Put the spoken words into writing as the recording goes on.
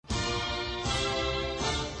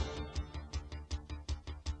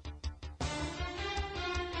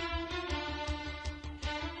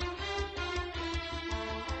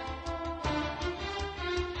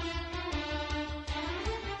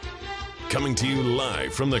Coming to you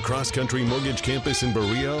live from the Cross Country Mortgage Campus in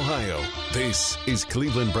Berea, Ohio. This is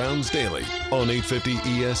Cleveland Browns Daily on 850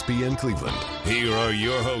 ESPN Cleveland. Here are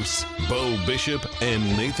your hosts, Bo Bishop and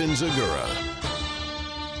Nathan Zagura.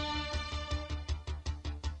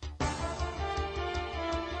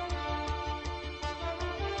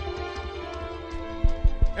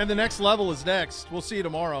 And the next level is next. We'll see you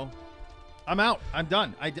tomorrow. I'm out. I'm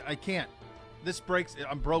done. I can't. This breaks.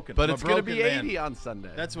 I'm broken. But I'm it's going to broken be man. 80 on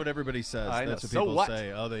Sunday. That's what everybody says. I know. That's what So people what?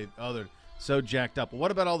 say. They're so jacked up. Well,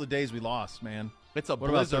 what about all the days we lost, man? It's a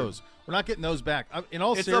What blizzard. about those? We're not getting those back. In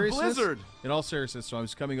all It's a seriousness, blizzard. In all seriousness, so I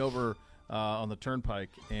was coming over on the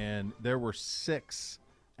turnpike, and there were 6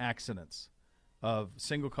 accidents of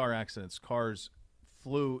single-car accidents. Cars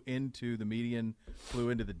flew into the median,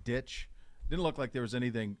 flew into the ditch. Didn't look like there was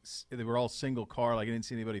anything. They were all single car. Like I didn't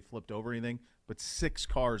see anybody flipped over anything. But 6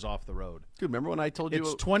 cars off the road. Dude, remember when I told you?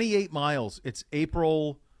 It's 28 miles. It's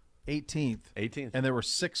April 18th. 18th. And there were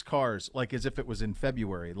 6 cars, like as if it was in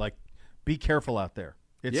February. Like, be careful out there.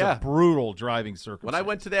 It's Yeah. a brutal driving circumstance. When I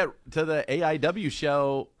went to the AIW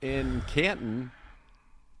show in Canton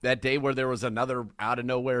that day where there was another out of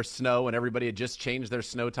nowhere snow and everybody had just changed their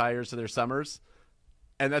snow tires to their summers,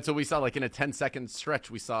 and that's what we saw. Like in a 10-second stretch,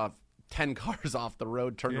 we saw 10 cars off the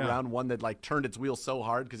road turned around. One that like turned its wheel so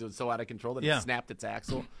hard because it was so out of control that it snapped its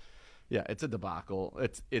axle. Yeah, it's a debacle.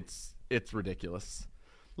 It's ridiculous.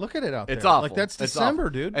 Look at it out there. It's awful. Like, that's It's December,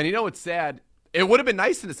 awful. dude. And you know what's sad? It would have been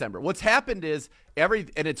nice in December. What's happened is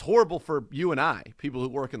and it's horrible for you and I, people who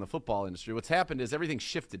work in the football industry. What's happened is everything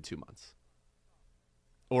shifted 2 months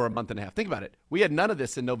or a month and a half. Think about it. We had none of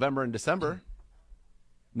this in November and December.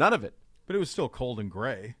 None of it. But it was still cold and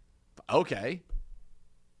gray. Okay.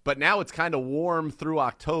 But now it's kind of warm through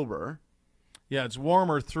October. Yeah, it's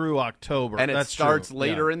warmer through October. And it That's starts true.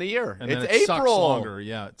 later in the year. And it's then it April. sucks longer.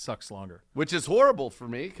 Yeah, it sucks longer. Which is horrible for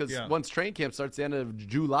me because Yeah. once training camp starts the end of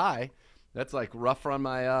July, that's like rough on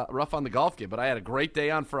the golf game. But I had a great day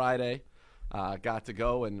on Friday. Got to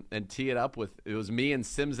go and tee it up with it was me and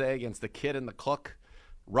Simsey against the kid and the cook.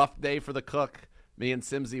 Rough day for the cook. Me and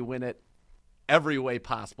Simsey win it every way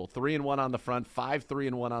possible. 3-1 on the front,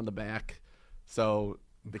 5-3-1 on the back. So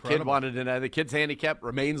the kid wanted to know. The kid's handicap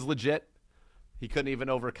remains legit. He couldn't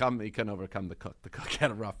overcome the cook. The cook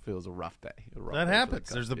had it was a rough day. That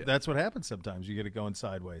happens. That's what happens sometimes. You get it going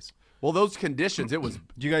sideways. Well, those conditions, it was.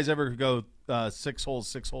 Do you guys ever go 6 holes,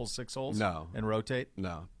 6 holes, 6 holes? No. And rotate?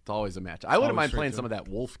 No, it's always a match. I wouldn't mind straight playing to some of that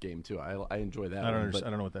Wolf game too. I enjoy that. I don't one, understand. but I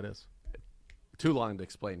don't know what that is. Too long to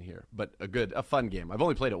explain here, but a fun game. I've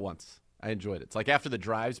only played it once. I enjoyed it. It's like after the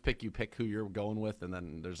drives, you pick who you're going with, and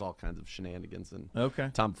then there's all kinds of shenanigans and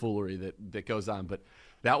tomfoolery that goes on. But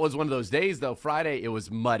that was one of those days, though. Friday, it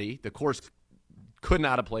was muddy. The course could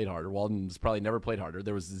not have played harder. Walden's probably never played harder.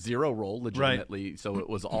 There was 0 roll, legitimately, so it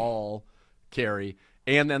was all carry.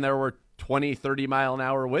 And then there were 20,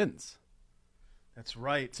 30-mile-an-hour winds. That's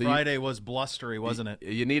right. So Friday was blustery, wasn't it?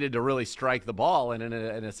 You needed to really strike the ball, and in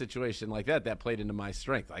a situation like that played into my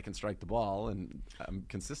strength. I can strike the ball, and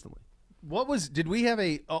consistently. Did we have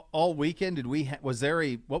all weekend? What was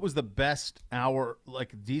the best hour,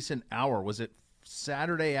 like decent hour? Was it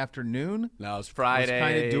Saturday afternoon? No, it was Friday.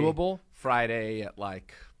 Kind of doable. Friday at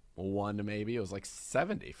like 1 maybe. It was like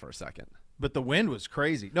 70 for a second. But the wind was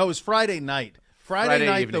crazy. No, it was Friday night. Friday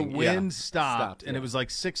night, evening, the wind stopped, and yeah. it was like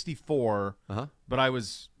 64. Uh-huh. But I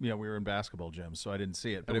was, we were in basketball gyms, so I didn't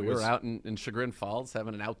see it. But we were out in Chagrin Falls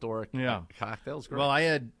having an outdoor cocktails. Well, I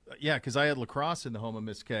had, because I had lacrosse in the home of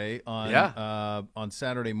Miss K on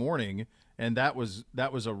Saturday morning, and that was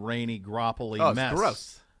a rainy, groppily mess.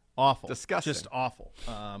 Gross. Awful. Disgusting. Just awful.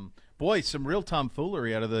 Boy, some real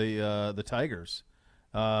tomfoolery out of the Tigers,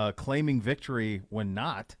 claiming victory when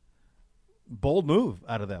not. Bold move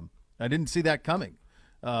out of them. I didn't see that coming.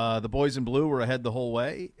 The boys in blue were ahead the whole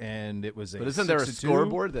way, and it was But isn't there a 6-2.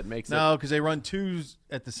 scoreboard that makes it? No, because they run 2s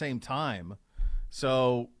at the same time.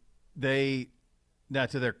 So this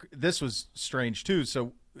was strange too.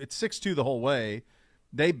 So it's 6-2 the whole way.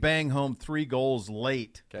 They bang home 3 goals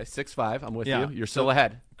late. Okay, 6-5. I'm with Yeah. you. You're still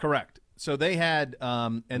ahead. Correct. So they had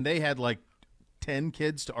like 10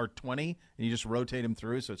 kids to our 20, and you just rotate them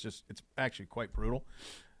through. So it's actually quite brutal.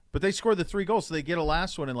 But they scored the 3 goals, so they get a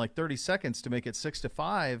last one in like 30 seconds to make it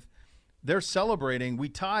 6-5. They're celebrating. We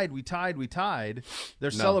tied.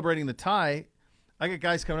 They're celebrating the tie. I got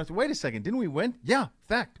guys coming up to, wait a second, didn't we win? Yeah,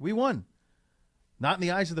 fact, we won. Not in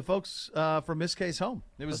the eyes of the folks from Miss K's home.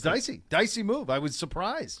 It was dicey move. I was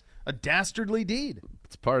surprised. A dastardly deed.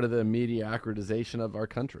 It's part of the mediocritization of our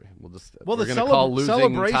country. The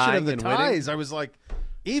celebration of the ties, I was like,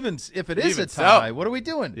 even if it is Even a tie, so. what are we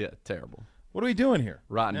doing? Yeah, terrible. What are we doing here?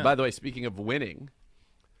 Rotten. Yeah. By the way, speaking of winning,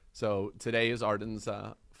 So today is Arden's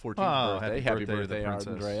 14th birthday. Happy birthday, to the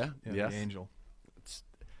princess. Ardrea. Yeah, Yes. the angel.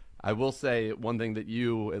 I will say one thing that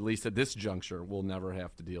you, at least at this juncture, will never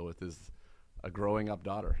have to deal with is a growing up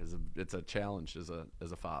daughter. It's a challenge as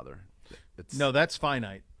a father. No, that's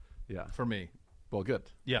finite Yeah. for me. Well, good.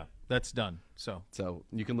 Yeah, that's done. So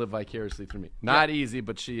You can live vicariously through me. Not easy,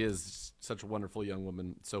 but she is such a wonderful young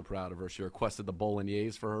woman. So proud of her. She requested the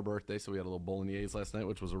bolognese for her birthday, so we had a little bolognese last night,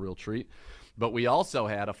 which was a real treat. But we also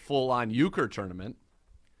had a full-on euchre tournament,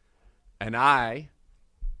 and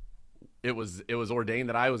it was ordained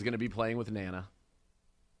that I was going to be playing with Nana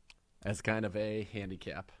as kind of a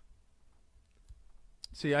handicap.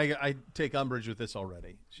 see, I take umbrage with this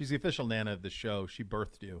already. She's the official Nana of the show. She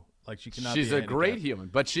birthed you. Like she cannot. She's be a great handicapped. human,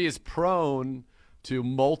 but she is prone to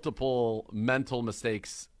multiple mental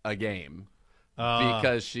mistakes a game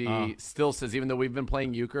because she still says, even though we've been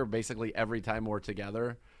playing euchre basically every time we're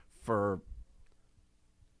together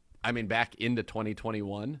back into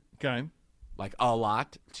 2021, Okay. like a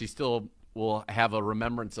lot, she still will have a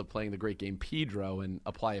remembrance of playing the great game Pedro and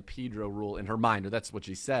apply a Pedro rule in her mind, or that's what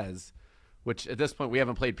she says. Which at this point we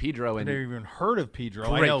haven't played Pedro I've in. never even heard of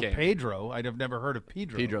Pedro. I Great know game. Pedro. I'd have never heard of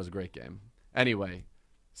Pedro. Pedro's a great game. Anyway,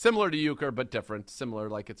 similar to euchre, but different. Similar,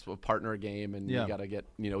 like it's a partner game, and Yeah. you got to get,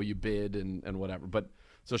 you bid and whatever. But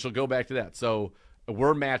so she'll go back to that. So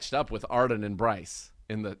we're matched up with Arden and Bryce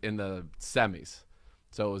in the semis.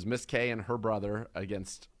 So it was Miss K and her brother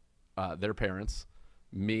against their parents.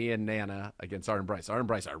 Me and Nana against Arden and Bryce. Arden and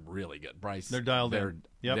Bryce are really good. Bryce, They're dialed in.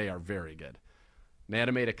 Yep. They are very good.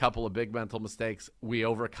 Nana made a couple of big mental mistakes. We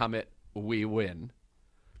overcome it. We win.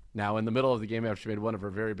 Now, in the middle of the game, after she made one of her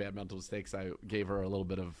very bad mental mistakes, I gave her a little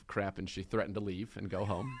bit of crap, and she threatened to leave and go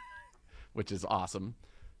home, which is awesome.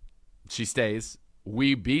 She stays.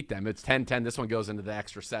 We beat them. It's 10-10. This one goes into the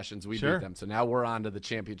extra sessions. We Sure. beat them. So now we're on to the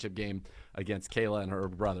championship game against Kayla and her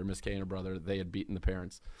brother, Miss Kay and her brother. They had beaten the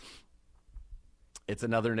parents. It's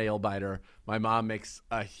another nail biter. My mom makes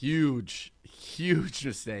a huge, huge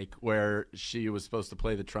mistake where she was supposed to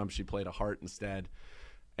play the trump. She played a heart instead,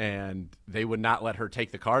 and they would not let her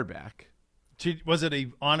take the card back. Was it a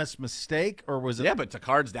honest mistake, or was it? Yeah, but the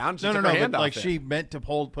card's down. She No. took her hand But off like it. she meant to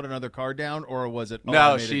put another card down, or was it? No,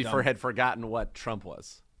 I made she it dumb? had forgotten what trump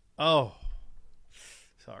was. Oh,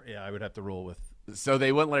 sorry. Yeah, I would have to rule with. So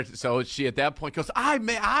they wouldn't let her. So she at that point goes, I'm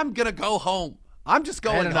gonna go home. I'm just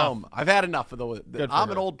going enough. home. I've had enough of Good for I'm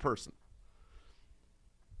her. an old person.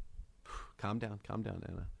 Calm down,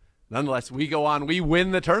 Anna. Nonetheless, we go on. We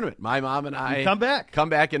win the tournament. My mom and I You come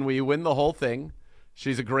back, and we win the whole thing.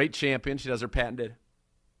 She's a great champion. She does her patented.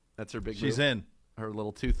 That's her big. She's move. in. Her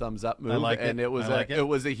little 2 thumbs up move, like it. and it was I like it. it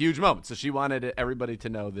was a huge moment. So she wanted everybody to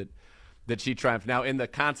know that she triumphed. Now in the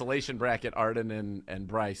consolation bracket, Arden and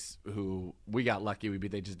Bryce, who we got lucky,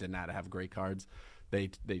 they just did not have great cards. They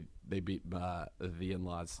beat the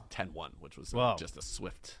in-laws 10-1, which was Wow. just a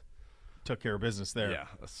swift. Took care of business there.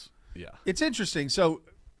 Yeah. It's interesting. So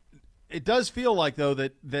it does feel like, though,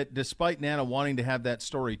 that despite Nana wanting to have that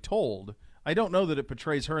story told, I don't know that it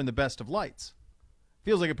portrays her in the best of lights.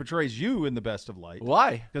 Feels like it portrays you in the best of light.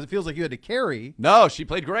 Why? Because it feels like you had to carry. No, she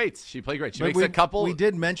played great. She But makes a couple. We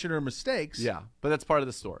did mention her mistakes. Yeah, but that's part of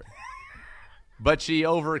the story. But she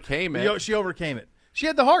overcame it. She overcame it. She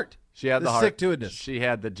had the heart. She had the heart. stick-to-itiveness. She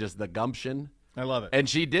had the gumption. I love it. And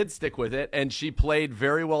she did stick with it, and she played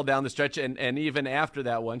very well down the stretch. And even after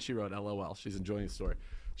that one, she wrote LOL. She's enjoying the story.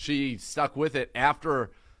 She stuck with it after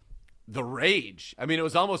the rage. I mean, it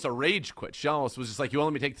was almost a rage quit. She almost was just like, you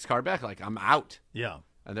want me to take this card back? Like, I'm out. Yeah.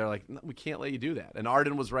 And they're like, no, we can't let you do that. And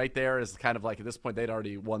Arden was right there as kind of like, at this point, they'd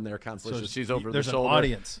already won their consolation. So She's over the there's an shoulder.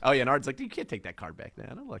 audience. Oh, yeah. And Arden's like, you can't take that card back,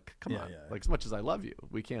 man. I'm like, come Yeah, on. yeah. Like, as much as I love you,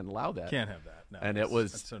 we can't allow that. Can't have that. No, And it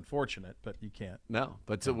was- it's unfortunate, but you can't. No,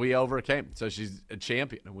 but so we overcame. So she's a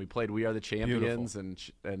champion, and we played "We Are the Champions," and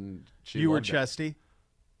she You were loved it. chesty.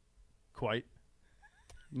 Quite.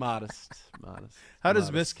 modest. How does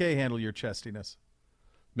modest. Miss K handle your chestiness?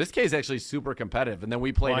 Miss K is actually super competitive, and then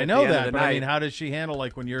we played. Well, I at know the end that, of the but night. I mean, how does she handle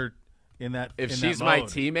like when you're in that? if in she's that my mode?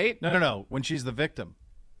 teammate, No. When she's the victim,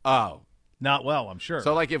 oh, not well. I'm sure.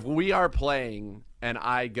 so like if we are playing and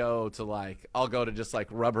I go to I'll go to just like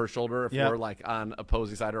rub her shoulder if Yeah. we're like on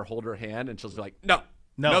opposing side or hold her hand, and she'll be like,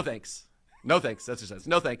 no thanks, no thanks. That's what she says.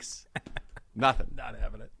 No thanks, nothing. not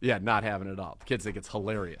having it. Yeah, not having it all. Kids think it's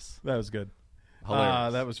hilarious. That was good.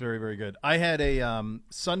 Hilarious. That was very, very good. I had a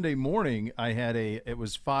Sunday morning. It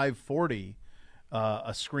was 5:40.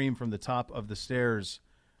 A scream from the top of the stairs.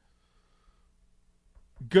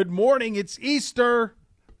 Good morning. It's Easter.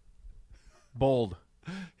 Bold.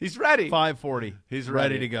 He's ready. 5:40. He's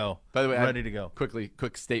ready ready. to go. By the way, ready to go.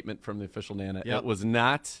 Quick statement from the official Nana. Yep. It was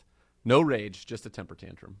not No rage, just a temper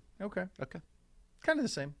tantrum. Okay. Okay. Kind of the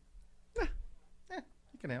same.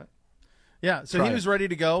 You can have it. Yeah, so Try he was it. ready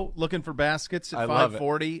to go, looking for baskets I at love it.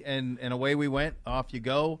 5:40, and away we went. Off you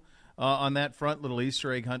go on that front. Little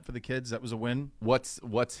Easter egg hunt for the kids. That was a win. What's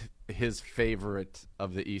his favorite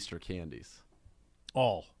of the Easter candies?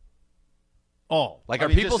 All. Like, I are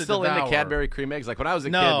mean, people just to still into devour. Cadbury cream eggs? Like when I was a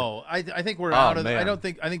kid. No, I think we're out of. man.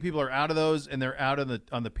 I think people are out of those, and they're out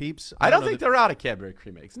on the Peeps. I don't know think that- they're out of Cadbury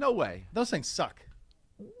cream eggs. No way. those things suck.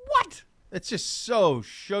 What? It's just so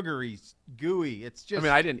sugary, gooey. It's just. I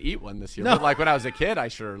mean, I didn't eat one this year, No. but like when I was a kid, I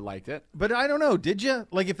sure liked it. But I don't know. Did you?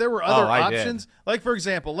 Like, if there were other I did. options, like for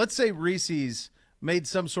example, let's say Reese's made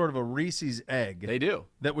some sort of a Reese's egg. They do.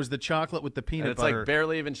 That was the chocolate with the peanut And it's butter. like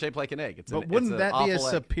barely even shaped like an egg. But wouldn't that be a awful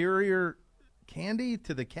egg. superior candy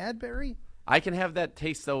to the Cadbury? I can have that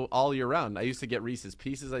taste though all year round. I used to get Reese's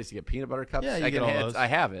Pieces. I used to get peanut butter cups. Yeah, you I get can all have, those. I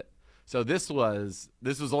have it. So this was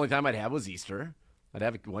the only time I'd have was Easter. I'd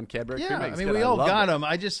have one Cadbury cream Yeah, egg. I It's mean, good. we all loved got it.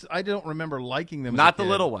 them. I don't remember liking them. as Not a the kid.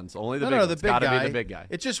 little ones, only the No, big no, ones. the big Gotta guy. be the big guy.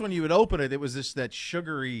 It's just when you would open it, it was just that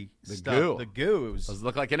sugary stuff. goo. The goo. It was. Those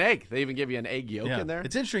look like an egg. They even give you an egg yolk Yeah. in there.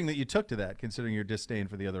 It's interesting that you took to that, considering your disdain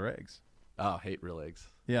for the other eggs. Oh, hate real eggs.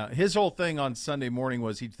 Yeah, his whole thing on Sunday morning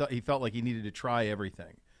was he felt like he needed to try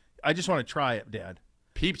everything. I just want to try it, Dad.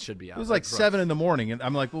 Peeps should be out. It was like That's 7 a.m, and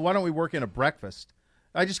I'm like, well, why don't we work in a breakfast?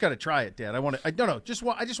 I just got to try it, Dad. I want to. I just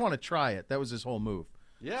want to try it. That was his whole move.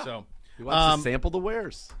 Yeah. So He wants to sample the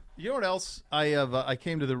wares. you know what else I have? I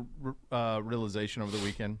came to the realization over the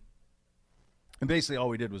weekend, and basically all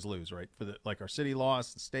we did was lose. Right, for our city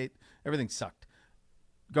lost, the state, everything sucked.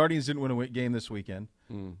 Guardians didn't win a game this weekend.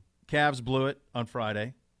 Cavs blew it on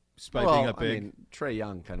Friday, despite being up big. I mean, Trae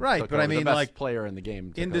Young kind of Right, took but I over. mean, the best like, player in the game.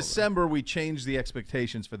 took In over. December, we changed the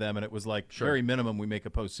expectations for them, and it was like very minimum we make a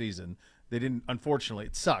postseason. They didn't. Unfortunately,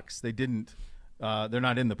 it sucks. They didn't. They're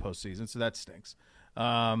not in the postseason, so that stinks.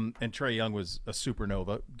 And Trae Young was a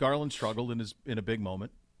supernova. Garland struggled in a big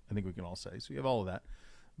moment. I think we can all say. So you have all of that.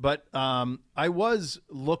 But I was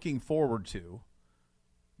looking forward to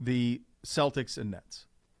the Celtics and Nets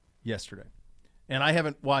yesterday, and I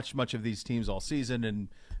haven't watched much of these teams all season. And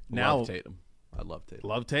now Love Tatum. I love Tatum.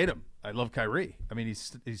 love Tatum. I love Kyrie. I mean,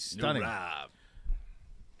 he's stunning. Rob.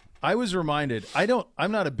 I was reminded.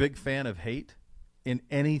 I'm not a big fan of hate in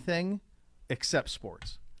anything except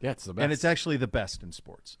sports. Yeah, it's the best. And it's actually the best in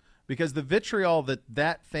sports because the vitriol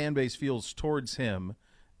that fan base feels towards him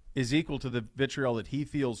is equal to the vitriol that he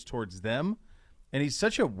feels towards them. And he's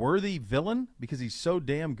such a worthy villain because he's so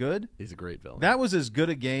damn good. He's a great villain. That was as good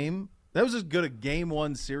a game. That was as good a game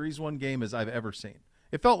one, series one game as I've ever seen.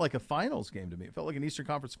 It felt like a finals game to me. It felt like an Eastern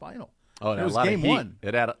Conference final. Oh, it was a lot game of heat. one.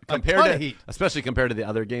 It had ton compared of to heat. especially compared to the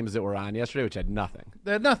other games that were on yesterday, which had nothing.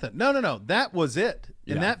 They had nothing. No. That was it.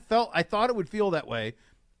 And Yeah. I thought it would feel that way.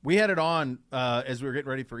 We had it on as we were getting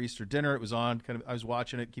ready for Easter dinner. It was on. I was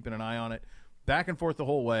watching it, keeping an eye on it, back and forth the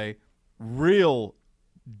whole way. Real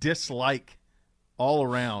dislike all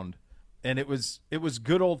around, and it was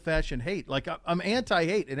good old fashioned hate. Like I'm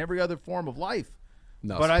anti-hate in every other form of life,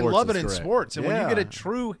 No, but I sports love it is in great. sports. And when you Yeah. get a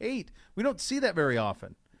true hate, we don't see that very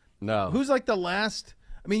often. No. Who's like the last?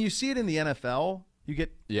 I mean, you see it in the NFL. You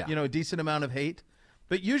get Yeah. a decent amount of hate,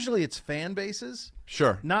 but usually it's fan bases.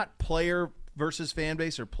 Sure. Not player versus fan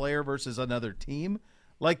base or player versus another team.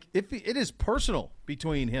 Like if it is personal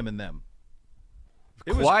between him and them.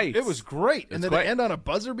 It was great. And It's then quite- they end on a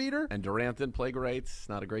buzzer beater. And Durant didn't play great. It's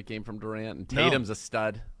not a great game from Durant. And No. Tatum's a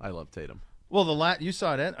stud. I love Tatum. Well, you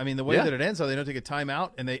saw it end. I mean, the way Yeah. that it ends, though, they don't take a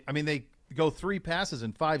timeout, and they go 3 passes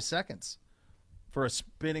in 5 seconds for a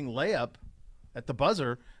spinning layup at the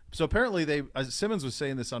buzzer. So apparently, Simmons was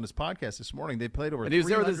saying this on his podcast this morning. They played over. And he was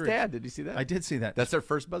there with his 300 dad. Did you see that? I did see that. That's their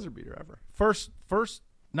first buzzer beater ever. First,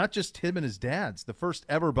 not just him and his dad's, the first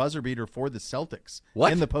ever buzzer beater for the Celtics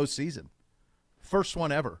What? in the postseason. First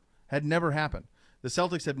one ever. Had never happened. The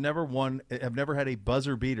Celtics have never had a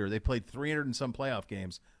buzzer beater. They played 300 and some playoff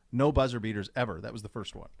games. No buzzer beaters ever. That was the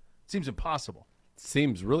first one. Seems impossible.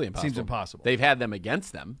 Seems really impossible. Seems impossible. They've had them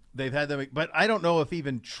against them. They've had them, but I don't know if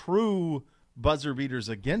even true buzzer beaters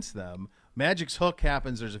against them. Magic's hook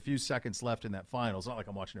happens. There's a few seconds left in that final. It's not like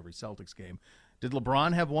I'm watching every Celtics game. Did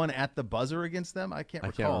LeBron have one at the buzzer against them? I can't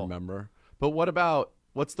recall. I can't remember. But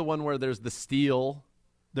what's the one where there's the steal?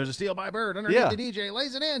 There's a steal by Bird underneath Yeah. the DJ,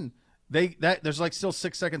 lays it in. There's like still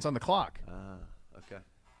 6 seconds on the clock. Okay.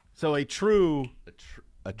 So a true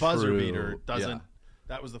A buzzer true- beater doesn't. yeah.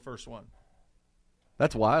 That was the first one.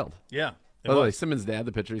 That's wild. Yeah. it By the way, was. Simmons' dad,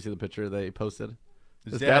 the picture, you see the picture they posted?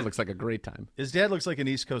 His dad- dad looks like a great time. His dad looks like an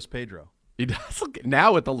East Coast Pedro. He does look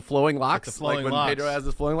now with the flowing locks. flowing like when locks. Pedro has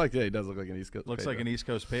his flowing locks. Yeah, he does look like an East Coast. Looks Pedro. like an East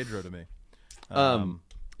Coast Pedro to me.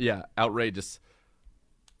 Yeah, outrageous.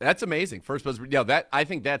 That's amazing. First buzz. I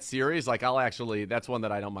think that series, like that's one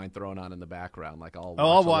that I don't mind throwing on in the background. Like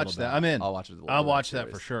I'll watch that. I'm in. I'll watch it. I'll watch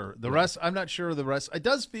that for sure. The rest, I'm not sure of the rest. It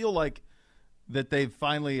does feel like that they've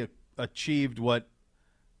finally achieved what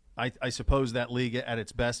I suppose that league at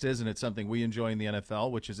its best is, and it's something we enjoy in the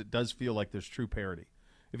NFL, which is it does feel like there's true parity.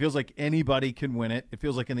 It feels like anybody can win it. It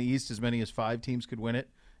feels like in the East, as many as 5 teams could win it,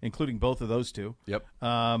 including both of those two. Yep.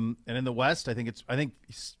 And in the West, I think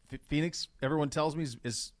Phoenix, everyone tells me,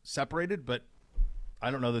 is separated, but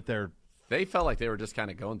I don't know that They felt like they were just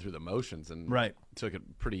kind of going through the motions and right. Took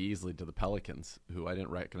it pretty easily to the Pelicans, who I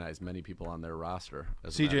didn't recognize many people on their roster.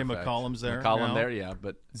 CJ McCollum's there. McCollum there, yeah,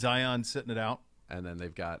 but Zion sitting it out. And then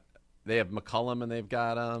they have McCollum and they've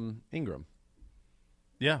got Ingram.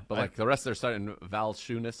 Yeah, but like the rest of their starting,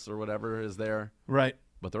 Valanciunas or whatever is there, right?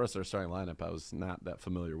 But the rest of their starting lineup, I was not that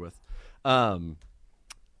familiar with.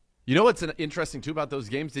 You know what's interesting too about those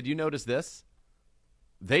games? Did you notice this?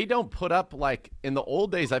 They don't put up, like in the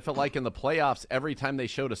old days, I felt like in the playoffs, every time they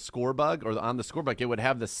showed a score bug or on the score bug, it would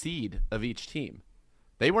have the seed of each team.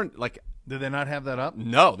 They weren't like. Did they not have that up?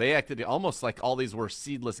 No, they acted almost like all these were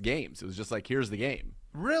seedless games. It was just like, here's the game.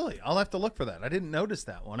 Really? I'll have to look for that. I didn't notice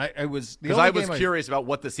that one. I was curious about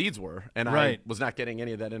what the seeds were, and I was not getting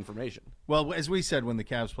any of that information. Well, as we said when the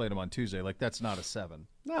Cavs played them on Tuesday, like that's not a 7.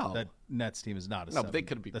 No, that Nets team is not a 7. No, but they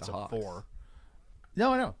could have beat That's the Hawks. A 4.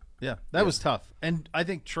 No, I know. Yeah, that was tough. And I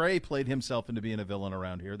think Trey played himself into being a villain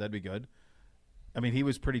around here. That'd be good. I mean, he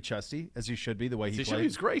was pretty chesty, as he should be, the way he played. He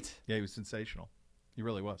was great. Yeah, he was sensational. He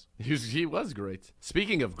really was. He was great.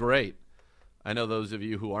 Speaking of great, I know those of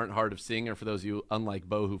you who aren't hard of seeing, or for those of you, unlike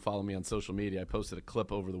Bo, who follow me on social media, I posted a clip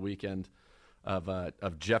over the weekend of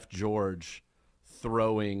Jeff George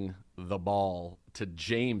throwing the ball to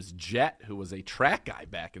James Jett, who was a track guy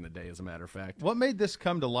back in the day, as a matter of fact. What made this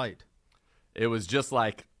come to light? It was just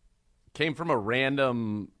like, came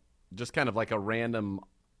from just kind of like a random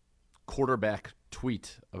quarterback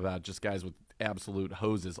tweet about just guys with absolute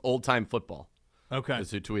hoses. Old-time football. Okay.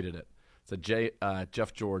 Is who tweeted it. It's a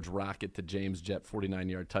Jeff George rocket to James Jett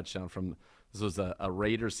 49-yard touchdown from – this was a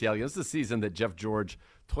Raiders Seattle. This is the season that Jeff George,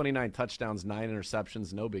 29 touchdowns, 9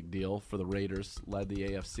 interceptions, no big deal for the Raiders, led the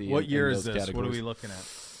AFC. What year is this? Categories. What are we looking at?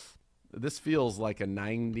 This feels like a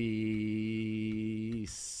 90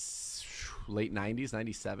 – late 90s,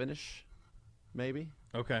 97-ish maybe.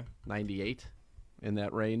 Okay. 98 in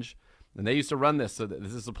that range. And they used to run this, so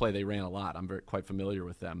this is a play they ran a lot. I'm quite familiar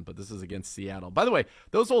with them, but this is against Seattle. By the way,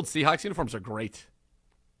 those old Seahawks uniforms are great.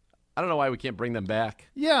 I don't know why we can't bring them back.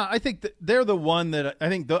 Yeah, I think they're the one that I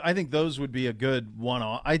think those would be a good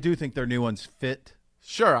one-off. I do think their new ones fit.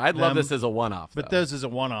 Sure, I'd love this as a one-off. But those as a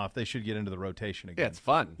one-off, they should get into the rotation again. Yeah, it's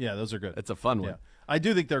fun. Yeah, those are good. It's a fun one. Yeah. I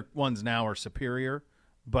do think their ones now are superior,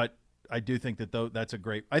 but I do think that's a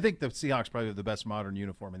great – I think the Seahawks probably have the best modern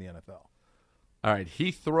uniform in the NFL. All right, he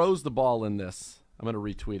throws the ball in this. I'm going to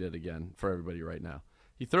retweet it again for everybody right now.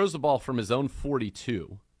 He throws the ball from his own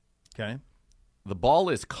 42. Okay. The ball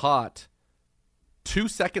is caught 2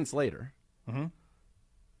 seconds later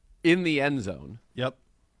in the end zone. Yep.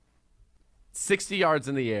 60 yards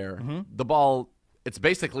in the air. The ball, it's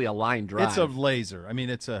basically a line drive. It's a laser. I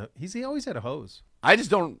mean, he always had a hose. I just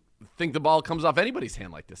don't think the ball comes off anybody's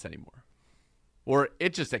hand like this anymore. Or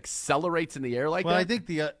it just accelerates in the air like that. Well, I think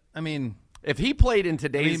if he played in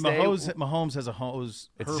today's day, Mahomes has a hose.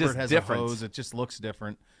 Herbert has different. A hose. It just looks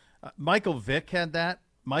different. Michael Vick had that.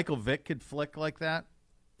 Michael Vick could flick like that.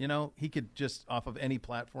 You know, he could just off of any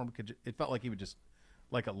platform. It felt like he would just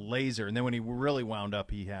like a laser. And then when he really wound up,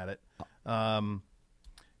 he had it.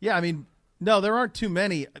 Yeah, I mean, no, there aren't too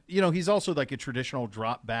many. You know, he's also like a traditional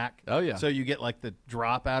drop back. Oh yeah. So you get like the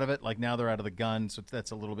drop out of it. Like now they're out of the gun, so that's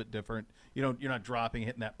a little bit different. You're not dropping,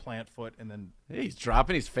 hitting that plant foot, and then he's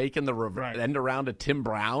dropping. He's faking the end around to Tim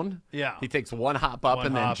Brown. Yeah, he takes one hop up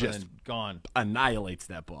and then just gone, annihilates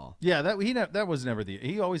that ball. Yeah, that was never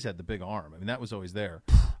he always had the big arm. I mean, that was always there.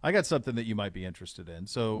 I got something that you might be interested in.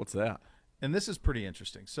 So what's that? And this is pretty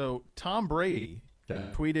interesting. So Tom Brady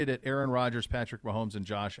tweeted at Aaron Rodgers, Patrick Mahomes, and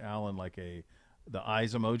Josh Allen like the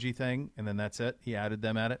eyes emoji thing, and then that's it. He added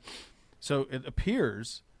them at it. So it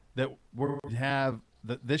appears that we have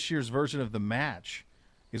this year's version of the match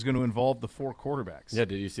is going to involve the 4 quarterbacks. Yeah,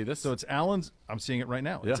 did you see this? So it's Allen's. I'm seeing it right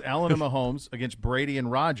now. Yeah. It's Allen and Mahomes against Brady and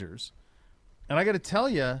Rodgers. And I got to tell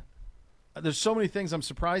you, there's so many things I'm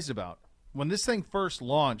surprised about. When this thing first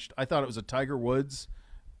launched, I thought it was a Tiger Woods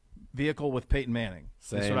vehicle with Peyton Manning.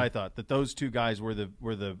 Same. That's what I thought. That those two guys were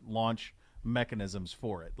the launch mechanisms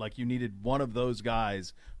for it. Like you needed one of those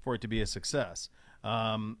guys for it to be a success.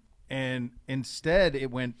 And instead, it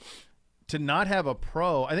went to not have a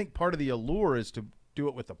pro. I think part of the allure is to do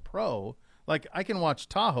it with a pro. Like, I can watch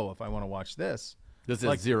Tahoe if I want to watch this. This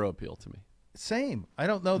Like, has zero appeal to me. Same. I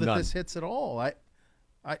don't know that None. this hits at all. I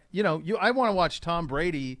want to watch Tom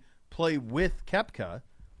Brady play with Koepka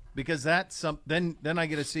because that's then I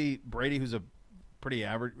get to see Brady, who's a pretty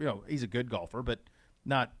average. He's a good golfer, but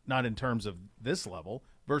not in terms of this level.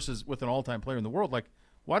 Versus with an all-time player in the world. Like,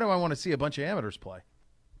 why do I want to see a bunch of amateurs play?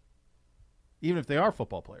 Even if they are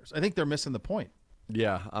football players, I think they're missing the point.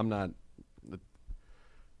 Yeah, I'm not.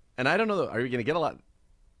 And I don't know. Are you going to get a lot?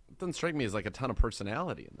 It doesn't strike me as like a ton of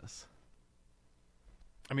personality in this.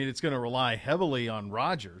 I mean, it's going to rely heavily on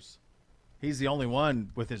Rodgers. He's the only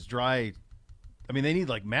one with his dry. I mean, they need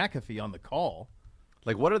like McAfee on the call.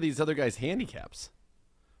 Like, what are these other guys' handicaps?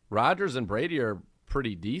 Rodgers and Brady are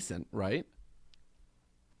pretty decent, right?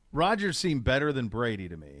 Rodgers seemed better than Brady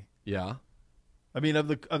to me. Yeah. I mean, of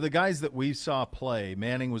the guys that we saw play,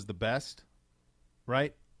 Manning was the best,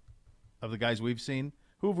 right? Of the guys we've seen.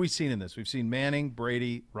 Who have we seen in this? We've seen Manning,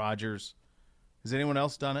 Brady, Rodgers. Has anyone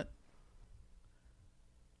else done it?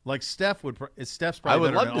 Like Steph's probably I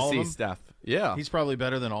would better love than to all of see them. Steph. Yeah. He's probably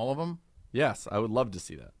better than all of them. Yes, I would love to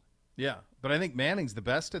see that. Yeah, but I think Manning's the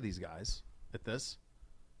best of these guys at this.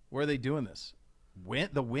 Where are they doing this?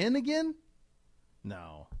 Win again?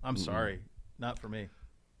 No, I'm sorry, not for me.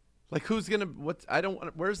 Like, who's gonna?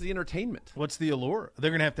 Where's the entertainment? What's the allure?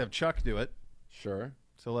 They're gonna have Chuck do it. Sure.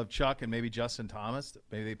 So they'll have Chuck and maybe Justin Thomas.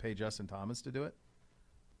 Maybe they pay Justin Thomas to do it,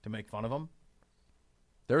 to make fun of him.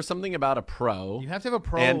 There's something about a pro. You have to have a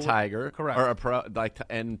pro and Tiger, correct? Or a pro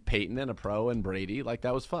and Peyton and a pro and Brady. Like,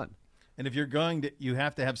 that was fun. And if you're going to, you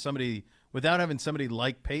have to have somebody without having somebody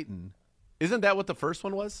like Peyton. Isn't that what the first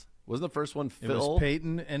one was? Wasn't the first one Phil? It was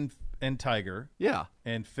Peyton and Tiger. Yeah.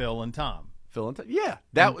 And Phil and Tom. Phil and yeah,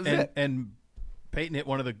 that was it. And Peyton hit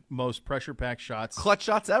one of the most pressure-packed shots, clutch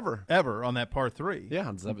shots ever on that par 3. Yeah,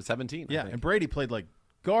 on 17. Yeah, and Brady played like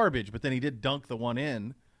garbage, but then he did dunk the one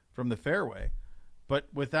in from the fairway. But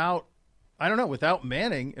without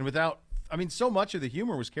Manning and so much of the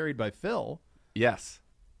humor was carried by Phil. Yes.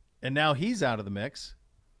 And now he's out of the mix.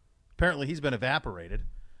 Apparently he's been evaporated.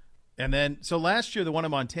 And then, so last year, the one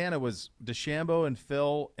in Montana was DeChambeau and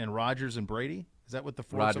Phil and Rodgers and Brady. Is that what the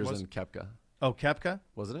foursome was? Rodgers and Koepka. Oh, Koepka?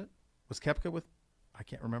 Wasn't it? Was Koepka with? I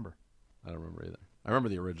can't remember. I don't remember either. I remember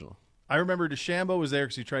the original. I remember DeChambeau was there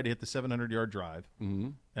because he tried to hit the 700-yard drive. Mm-hmm.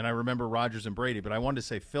 And I remember Rodgers and Brady, but I wanted to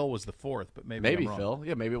say Phil was the fourth, but maybe I'm wrong. Phil.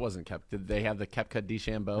 Yeah, maybe it wasn't Koepka. Did they have the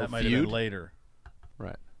Koepka-DeChambeau That might feud? have been later.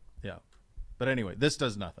 Right. Yeah. But anyway, this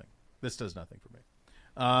does nothing. This does nothing for me.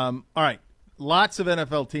 All right. Lots of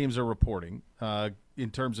NFL teams are reporting in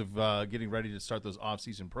terms of getting ready to start those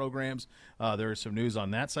off-season programs. There is some news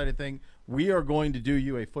on that side of thing. We are going to do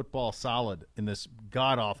you a football solid in this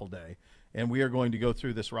god-awful day, and we are going to go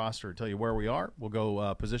through this roster, tell you where we are. We'll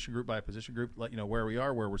go position group by position group, let you know where we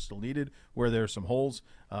are, where we're still needed, where there are some holes,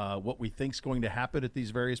 what we think is going to happen at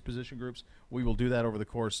these various position groups. We will do that over the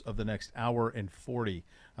course of the next hour and 40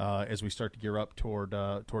 as we start to gear up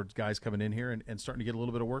towards guys coming in here and starting to get a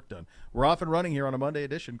little bit of work done. We're off and running here on a Monday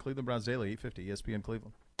edition, Cleveland Browns Daily, 850 ESPN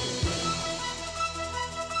Cleveland.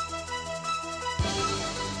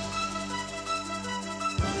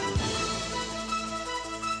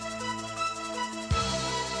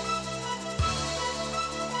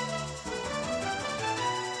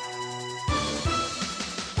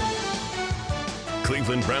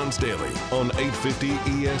 Cleveland Browns Daily on 850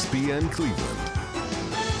 ESPN Cleveland.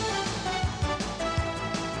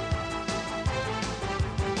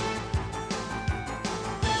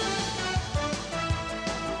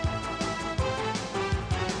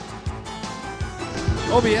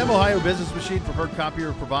 OBM, Ohio Business Machine, preferred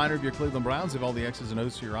copier provider of your Cleveland Browns. Have all the X's and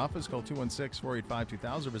O's to your office. Call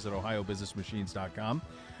 216-485-2000 or visit ohiobusinessmachines.com.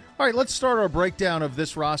 All right, let's start our breakdown of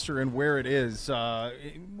this roster and where it is,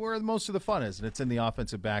 where most of the fun is. And it's in the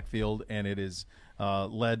offensive backfield, and it is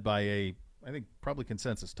led by I think probably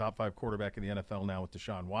consensus, top 5 quarterback in the NFL now with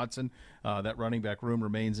Deshaun Watson. That running back room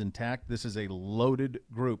remains intact. This is a loaded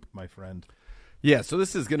group, my friend. Yeah, so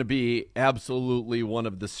this is going to be absolutely one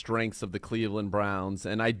of the strengths of the Cleveland Browns,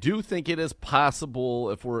 and I do think it is possible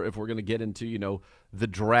if we're going to get into the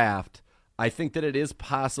draft. I think that it is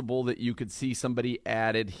possible that you could see somebody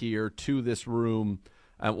added here to this room.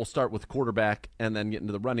 We'll start with quarterback and then get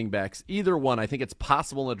into the running backs. Either one, I think it's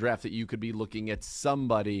possible in the draft that you could be looking at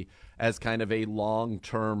somebody as kind of a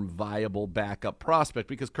long-term viable backup prospect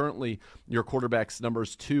because currently your quarterbacks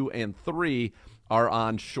numbers 2 and 3 are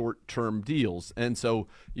on short-term deals. And so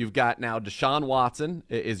you've got now Deshaun Watson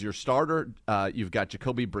is your starter. You've got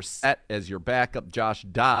Jacoby Brissett as your backup. Josh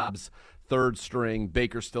Dobbs, third string.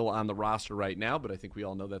 Baker's still on the roster right now, but I think we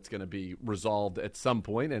all know that's going to be resolved at some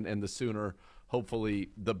point, and the sooner, hopefully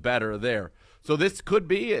the better there. So this could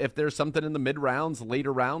be, if there's something in the mid-rounds,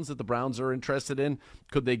 later rounds that the Browns are interested in,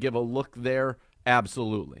 could they give a look there?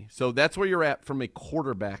 Absolutely. So that's where you're at from a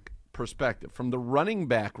quarterback perspective. From the running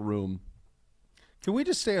back room, can we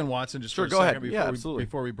just stay on Watson just sure, for a go second ahead.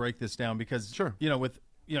 before we break this down? Because Sure.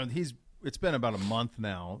 It's been about a month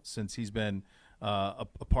now since he's been a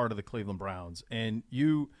part of the Cleveland Browns, and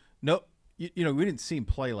we didn't see him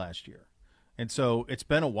play last year, and so it's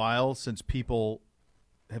been a while since people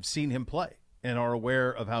have seen him play and are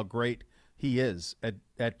aware of how great he is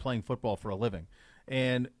at playing football for a living.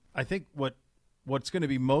 And I think what's going to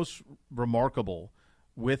be most remarkable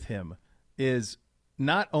with him is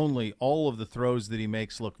not only all of the throws that he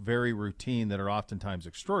makes look very routine that are oftentimes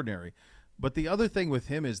extraordinary, but the other thing with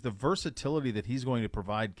him is the versatility that he's going to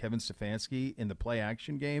provide Kevin Stefanski in the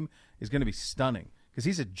play-action game is going to be stunning because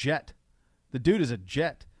he's a jet. The dude is a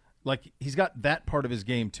jet. Like, he's got that part of his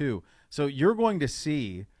game too. So you're going to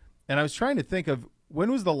see, and I was trying to think of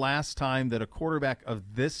when was the last time that a quarterback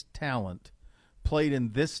of this talent played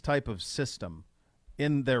in this type of system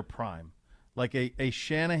in their prime, like a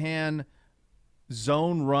Shanahan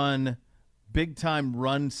zone run, big-time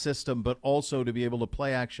run system, but also to be able to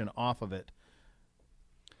play action off of it.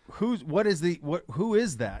 Who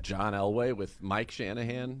is that? John Elway with Mike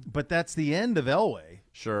Shanahan. But that's the end of Elway.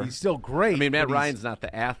 Sure. He's still great. I mean, Matt Ryan's not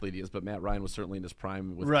the athlete he is, but Matt Ryan was certainly in his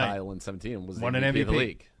prime with Kyle in 17 and was won an MVP of the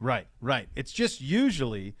league. Right. It's just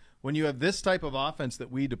usually when you have this type of offense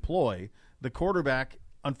that we deploy, the quarterback,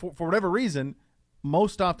 for whatever reason,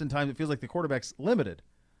 most oftentimes it feels like the quarterback's limited.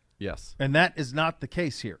 Yes. And that is not the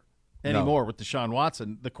case here anymore with Deshaun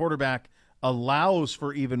Watson. The quarterback allows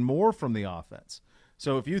for even more from the offense.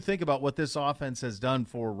 So if you think about what this offense has done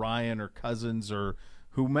for Ryan or Cousins or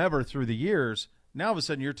whomever through the years, now all of a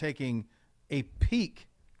sudden you're taking a peak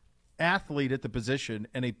athlete at the position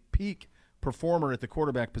and a peak performer at the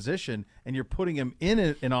quarterback position, and you're putting him in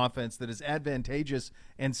an offense that is advantageous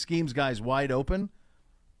and schemes guys wide open.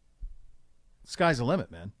 Sky's the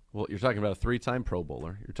limit, man. Well, you're talking about a 3-time Pro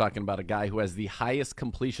Bowler. You're talking about a guy who has the highest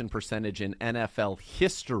completion percentage in NFL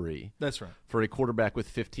history. That's right. For a quarterback with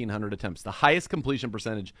 1,500 attempts. The highest completion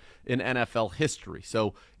percentage in NFL history.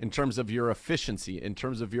 So in terms of your efficiency, in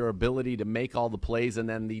terms of your ability to make all the plays, and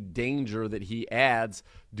then the danger that he adds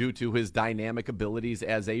due to his dynamic abilities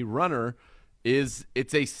as a runner, it's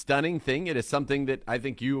a stunning thing. It is something that I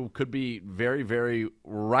think you could be very, very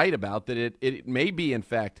right about, that it may be, in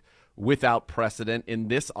fact, without precedent in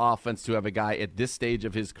this offense to have a guy at this stage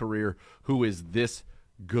of his career who is this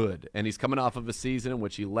good. And he's coming off of a season in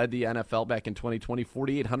which he led the NFL back in 2020,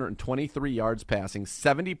 4,823 yards passing,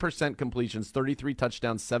 70% completions, 33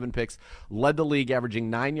 touchdowns, 7 picks, led the league averaging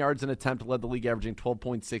 9 yards an attempt, led the league averaging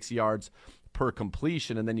 12.6 yards per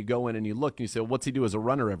completion. And then you go in and you look and you say, well, what's he do as a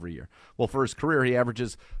runner every year? Well, for his career, he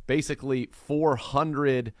averages basically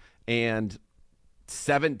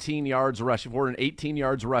 417 yards rushing, 418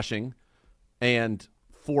 yards rushing, and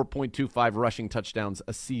 4.25 rushing touchdowns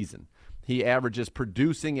a season. He averages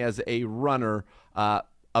producing as a runner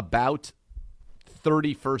about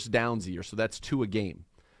 30 first downs a year, so that's 2 a game.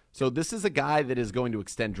 So this is a guy that is going to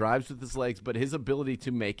extend drives with his legs, but his ability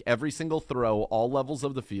to make every single throw, all levels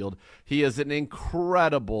of the field, he is an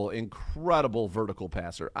incredible vertical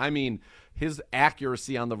passer. I mean, his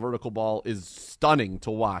accuracy on the vertical ball is stunning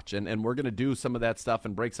to watch, and we're going to do some of that stuff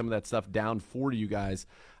and break some of that stuff down for you guys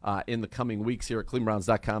in the coming weeks here at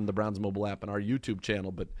ClevelandBrowns.com, the Browns mobile app, and our YouTube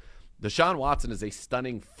channel. But Deshaun Watson is a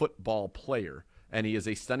stunning football player, and he is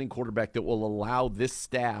a stunning quarterback that will allow this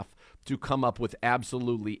staff to come up with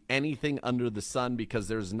absolutely anything under the sun, because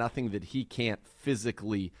there's nothing that he can't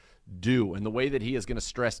physically do. And the way that he is going to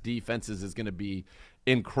stress defenses is going to be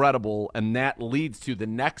incredible. And that leads to the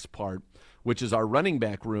next part, which is our running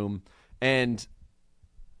back room. And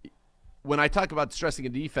when I talk about stressing a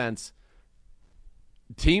defense,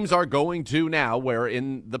 teams are going to now, where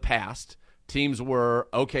in the past teams were,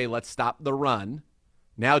 okay, let's stop the run.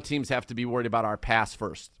 Now teams have to be worried about our pass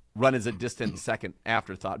first. Run is a distant second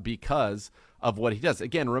afterthought because of what he does.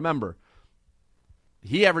 Again, remember,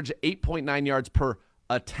 he averaged 8.9 yards per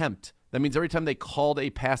attempt. That means every time they called a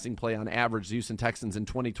passing play on average, the Houston Texans in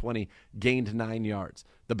 2020 gained 9 yards.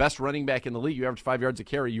 The best running back in the league, you average 5 yards a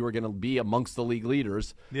carry, you are going to be amongst the league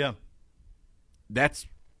leaders. Yeah. That's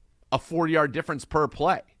a 4-yard difference per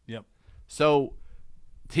play. Yep. So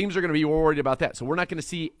teams are going to be worried about that. So we're not going to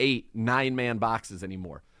see 8, 9-man boxes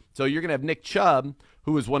anymore. So you're going to have Nick Chubb,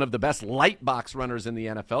 who is one of the best light box runners in the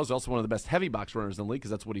NFL. He's also one of the best heavy box runners in the league,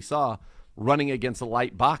 because that's what he saw, running against a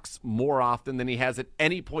light box more often than he has at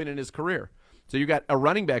any point in his career. So you've got a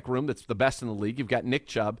running back room that's the best in the league. You've got Nick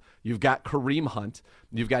Chubb. You've got Kareem Hunt.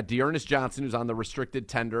 You've got Dearness Johnson, who's on the restricted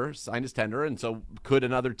tender, signed his tender. And so could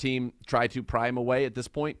another team try to pry him away at this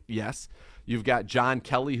point? Yes. You've got John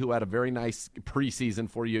Kelly, who had a very nice preseason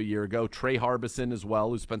for you a year ago. Trey Harbison as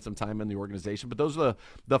well, who spent some time in the organization. But those are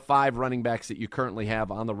the 5 running backs that you currently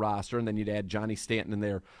have on the roster. And then you'd add Johnny Stanton in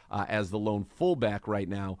there as the lone fullback right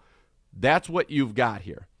now. That's what you've got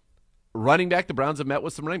here. Running back, the Browns have met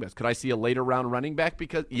with some running backs. Could I see a later round running back?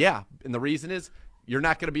 Because, yeah, and the reason is you're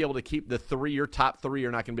not going to be able to keep the 3, your top 3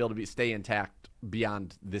 are not going to be able to stay intact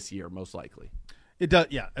beyond this year, most likely. It does,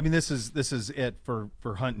 yeah. I mean, this is it for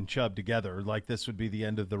Hunt and Chubb together. Like, this would be the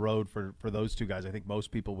end of the road for those two guys. I think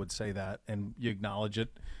most people would say that, and you acknowledge it.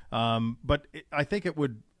 But I think it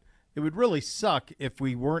would really suck if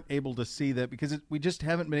we weren't able to see that, because we just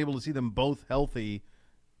haven't been able to see them both healthy.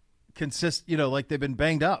 Like they've been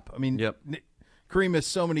banged up. I mean, yep. Kareem missed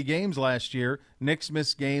so many games last year. Nick's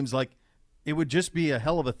missed games. Like, it would just be a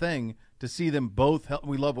hell of a thing to see them both.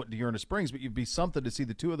 We love what Dearness brings, but it'd be something to see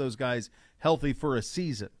the two of those guys healthy for a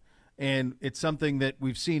season. And it's something that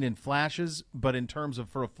we've seen in flashes, but in terms of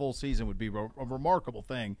for a full season would be a remarkable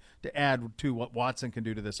thing to add to what Watson can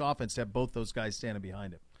do to this offense, to have both those guys standing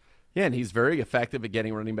behind him. Yeah, and he's very effective at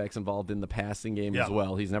getting running backs involved in the passing game as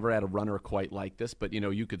well. He's never had a runner quite like this, but,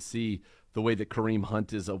 you could see the way that Kareem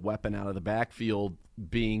Hunt is a weapon out of the backfield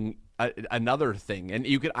being another thing.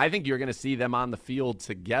 And I think you're going to see them on the field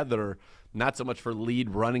together, not so much for lead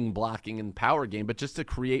running, blocking, and power game, but just to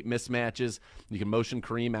create mismatches. You can motion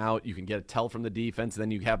Kareem out. You can get a tell from the defense.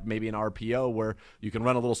 Then you have maybe an RPO where you can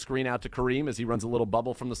run a little screen out to Kareem as he runs a little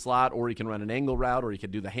bubble from the slot, or he can run an angle route, or he can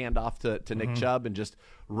do the handoff to Nick Chubb and just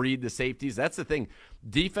read the safeties. That's the thing.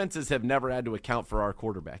 Defenses have never had to account for our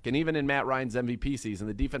quarterback. And even in Matt Ryan's MVP season,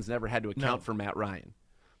 the defense never had to account for Matt Ryan.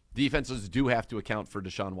 Defenses do have to account for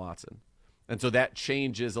Deshaun Watson. And so that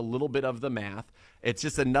changes a little bit of the math. It's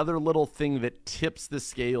just another little thing that tips the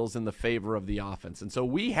scales in the favor of the offense. And so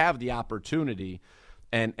we have the opportunity,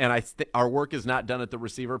 and our work is not done at the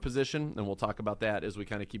receiver position, and we'll talk about that as we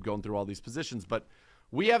kind of keep going through all these positions. But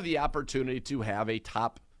we have the opportunity to have a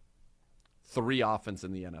top 3 offense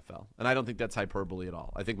in the NFL. And I don't think that's hyperbole at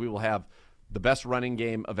all. I think we will have the best running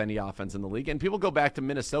game of any offense in the league. And people go back to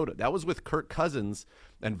Minnesota. That was with Kirk Cousins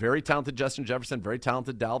and very talented Justin Jefferson, very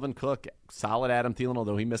talented Dalvin Cook, solid Adam Thielen,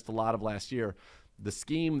 although he missed a lot of last year. The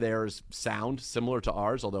scheme there is sound, similar to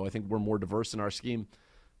ours, although I think we're more diverse in our scheme.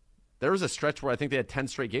 There was a stretch where I think they had 10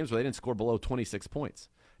 straight games where they didn't score below 26 points.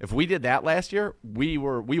 If we did that last year, we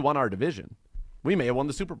won our division. We may have won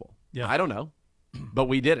the Super Bowl. Yeah. I don't know, but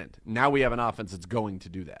we didn't. Now we have an offense that's going to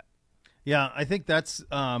do that. Yeah, I think that's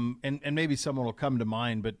and maybe someone will come to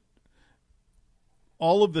mind, but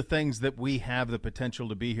all of the things that we have the potential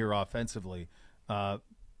to be here offensively,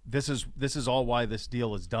 this is all why this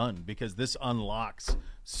deal is done, because this unlocks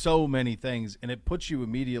so many things, and it puts you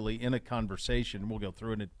immediately in a conversation. We'll go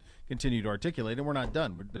through it and continue to articulate, and we're not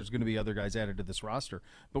done. There's going to be other guys added to this roster.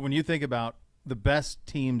 But when you think about the best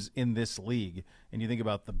teams in this league, and you think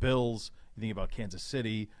about the Bills, you think about Kansas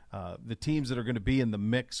City, the teams that are going to be in the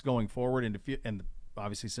mix going forward, and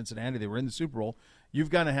obviously Cincinnati, they were in the Super Bowl. You've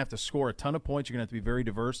got to have to score a ton of points. You're going to have to be very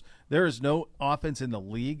diverse. There is no offense in the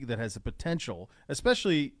league that has the potential,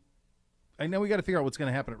 especially – I know we got to figure out what's going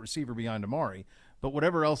to happen at receiver beyond Amari, but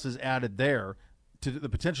whatever else is added there, to the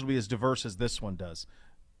potential to be as diverse as this one does.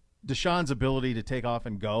 Deshaun's ability to take off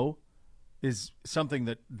and go is something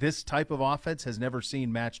that this type of offense has never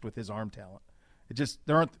seen matched with his arm talent.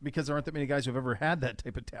 There aren't that many guys who've ever had that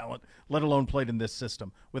type of talent, let alone played in this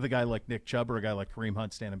system with a guy like Nick Chubb or a guy like Kareem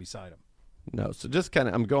Hunt standing beside him. No, so just kind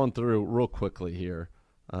of, I'm going through real quickly here.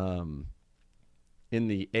 In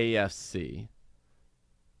the AFC,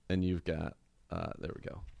 and you've got, there we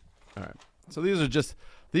go. All right. So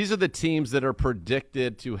these are the teams that are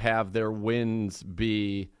predicted to have their wins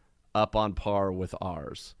be up on par with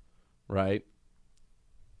ours, right?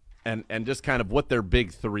 And just kind of what their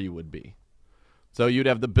big 3 would be. So you'd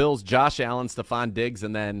have the Bills, Josh Allen, Stephon Diggs,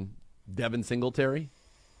 and then Devin Singletary.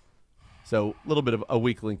 So a little bit of a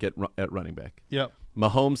weak link at running back. Yep.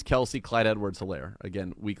 Mahomes, Kelsey, Clyde Edwards-Helaire.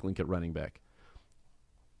 Again, weak link at running back.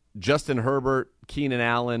 Justin Herbert, Keenan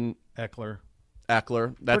Allen. Eckler.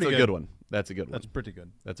 That's a good one. That's a good one. That's pretty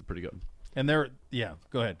good. That's a pretty good one. And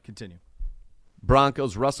go ahead, continue.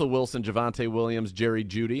 Broncos, Russell Wilson, Javonte Williams, Jerry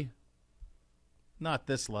Jeudy. Not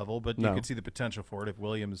this level, but you could see the potential for it if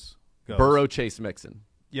Williams goes. Burrow, Chase Mixon.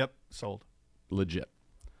 Yep, sold. Legit.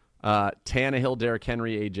 Tannehill, Derrick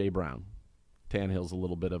Henry, A.J. Brown. Tannehill's a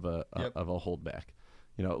little bit of a holdback.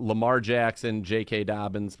 Lamar Jackson, J.K.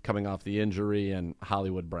 Dobbins coming off the injury, and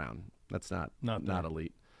Hollywood Brown. That's not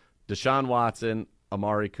elite. Deshaun Watson,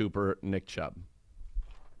 Amari Cooper, Nick Chubb.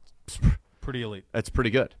 Pretty elite. That's pretty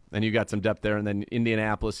good. And you got some depth there. And then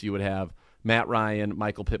Indianapolis, you would have Matt Ryan,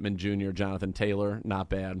 Michael Pittman Jr., Jonathan Taylor. Not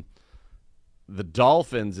bad. The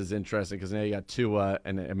Dolphins is interesting because now you got Tua,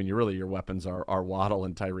 and I mean, your weapons are Waddle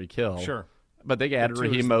and Tyreek Hill. Sure. But they added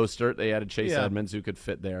Raheem Mostert. They added Chase Edmonds, who could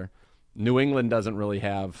fit there. New England doesn't really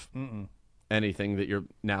have anything that you're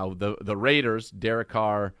now. The Raiders, Derek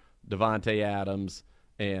Carr, Devontae Adams,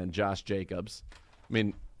 and Josh Jacobs. I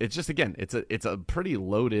mean, it's just, again, it's a pretty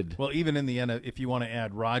loaded. Well, even in the end, if you want to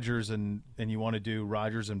add Rodgers and you want to do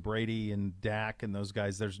Rodgers and Brady and Dak and those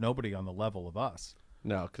guys, there's nobody on the level of us.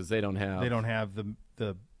 No, because they don't have the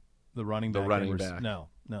running back. The running back. No,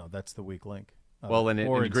 that's the weak link. Well,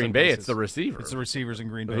 in Green Bay, it's the receiver. It's the receivers in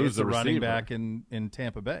Green Bay. Who's it's the running receiver? back in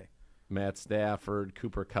Tampa Bay. Matt Stafford,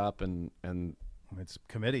 Cooper Kupp, and It's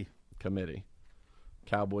committee.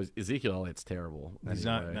 Cowboys. Ezekiel Elliott's terrible. He's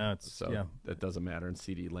anyway, not. No, it's so that doesn't matter. And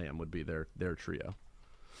CeeDee Lamb would be their trio.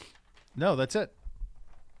 No, that's it.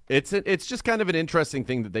 It's just kind of an interesting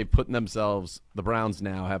thing that they've put in themselves. The Browns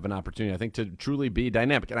now have an opportunity, I think, to truly be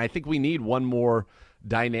dynamic. And I think we need one more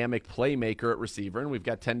dynamic playmaker at receiver, and we've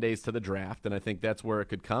got 10 days to the draft, and I think that's where it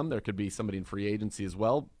could come. There could be somebody in free agency as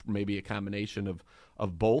well, maybe a combination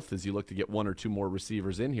of both as you look to get one or two more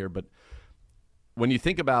receivers in here. But when you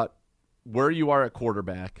think about where you are at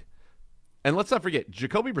quarterback, and let's not forget,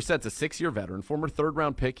 Jacoby Brissett's a 6-year veteran, former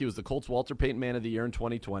third-round pick. He was the Colts' Walter Payton Man of the Year in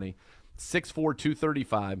 2020, 6'4",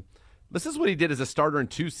 235. This is what he did as a starter in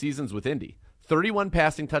 2 seasons with Indy. 31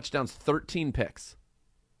 passing touchdowns, 13 picks.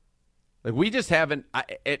 Like, we just haven't,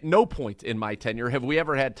 at no point in my tenure have we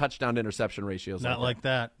ever had touchdown-interception ratios. Not like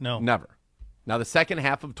that. No. Never. Now, the second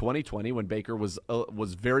half of 2020, when Baker was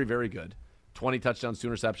very, very good, 20 touchdowns, 2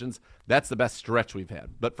 interceptions, that's the best stretch we've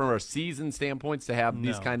had. But from a season standpoint, to have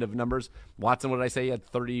these kind of numbers, Watson, what did I say? He had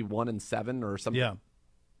 31-7 or something? Yeah.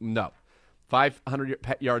 No.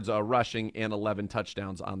 500 yards rushing and 11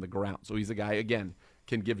 touchdowns on the ground. So he's a guy, again,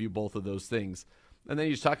 can give you both of those things. And then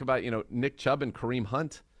you just talk about, Nick Chubb and Kareem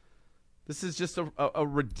Hunt. This is just a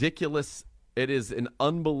ridiculous, it is an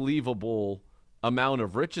unbelievable amount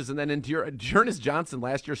of riches. And then Dearness Johnson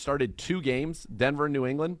last year started 2 games, Denver and New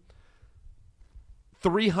England,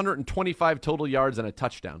 325 total yards and a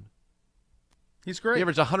touchdown. He's great. He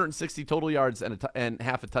averaged 160 total yards and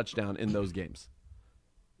half a touchdown in those games.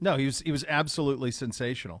 No, he was absolutely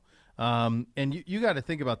sensational. And you got to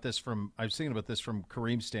think about this I was thinking about this from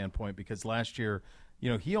Kareem's standpoint, because last year,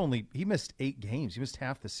 he missed 8 games. He missed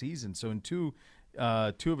half the season. So in two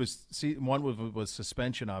of his one was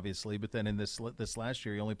suspension, obviously, but then in this last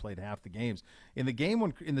year he only played half the games. In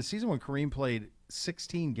the season when Kareem played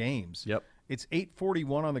 16 games, it's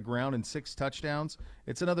 841 on the ground and 6 touchdowns.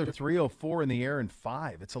 It's another 304 in the air and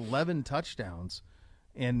 5. It's 11 touchdowns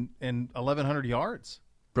and 1,100 yards.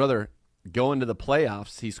 Brother, going to the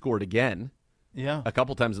playoffs, he scored again. Yeah, a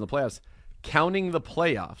couple times in the playoffs. Counting the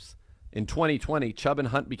playoffs, in 2020, Chubb and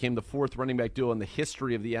Hunt became the 4th running back duo in the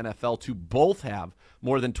history of the NFL to both have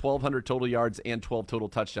more than 1,200 total yards and 12 total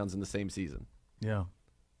touchdowns in the same season. Yeah.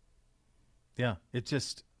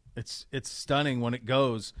 It's stunning when it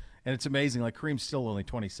goes, and it's amazing. Like, Kareem's still only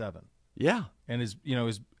 27. Yeah, and his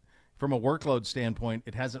from a workload standpoint,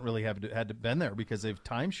 it hasn't really had to been there because they've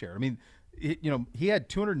timeshare. I mean, he had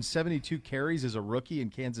 272 carries as a rookie in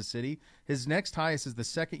Kansas City. His next highest is the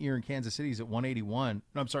second year in Kansas City. He's at 181.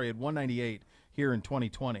 No, I'm sorry, at 198 here in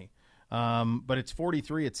 2020. But it's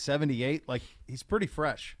 43. It's 78. Like, he's pretty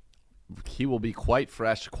fresh. He will be quite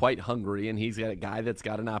fresh, quite hungry, and he's got a guy that's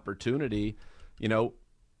got an opportunity. For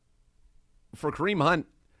Kareem Hunt,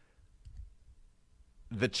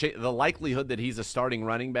 the likelihood that he's a starting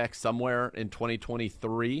running back somewhere in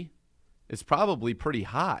 2023 is probably pretty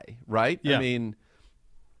high, right? Yeah. I mean,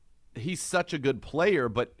 he's such a good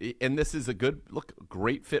player, and this is a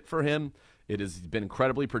great fit for him. It has been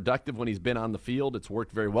incredibly productive when he's been on the field. It's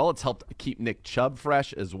worked very well. It's helped keep Nick Chubb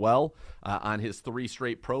fresh as well on his 3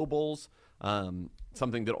 straight Pro Bowls,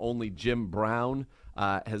 something that only Jim Brown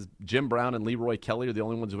and Leroy Kelly are the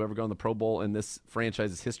only ones who've ever gone to the Pro Bowl in this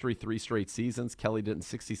franchise's history, 3 straight seasons. Kelly did in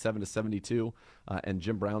 67 to 72, and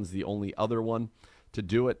Jim Brown's the only other one to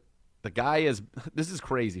do it. The guy this is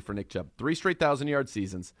crazy for Nick Chubb. 3 straight 1,000-yard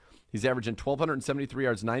seasons. He's averaging 1,273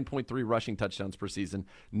 yards, 9.3 rushing touchdowns per season.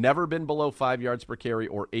 Never been below 5 yards per carry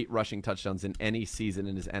or 8 rushing touchdowns in any season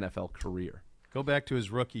in his NFL career. Go back to his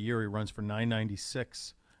rookie year. He runs for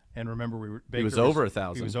 996. And remember, he was over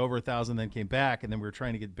 1,000. He was over 1,000, then came back, and then we were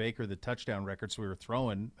trying to get Baker the touchdown record, so we were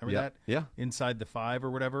throwing. Remember that? Yeah. Inside the 5 or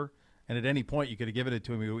whatever. And at any point, you could have given it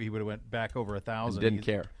to him. He would have went back over 1,000. Didn't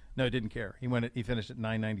care. No, he didn't care. He finished at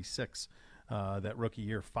 996. that rookie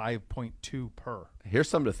year, 5.2 per. Here's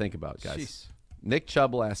something to think about, guys. Jeez. Nick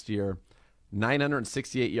Chubb last year,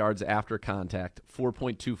 968 yards after contact,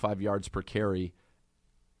 4.25 yards per carry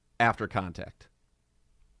after contact.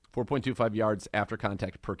 4.25 yards after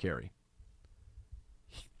contact per carry.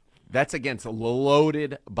 That's against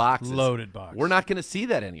loaded boxes. Loaded box. We're not going to see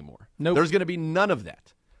that anymore. Nope. There's going to be none of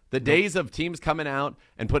that. The days of teams coming out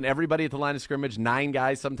and putting everybody at the line of scrimmage, 9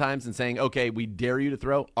 guys sometimes, and saying, okay, we dare you to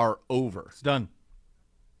throw, are over. It's done.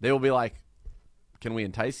 They will be like, can we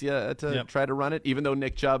entice you to try to run it? Even though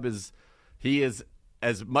Nick Chubb is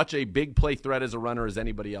as much a big play threat as a runner as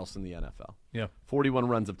anybody else in the NFL. Yeah. 41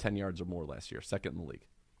 runs of 10 yards or more last year, second in the league.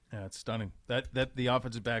 Yeah, it's stunning. That the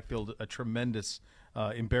offensive backfield, a tremendous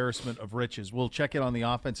embarrassment of riches. We'll check in on the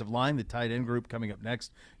offensive line, the tight end group coming up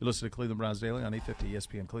next. You listen to Cleveland Browns Daily on 850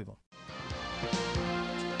 ESPN Cleveland.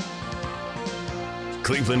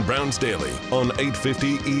 Cleveland Browns Daily on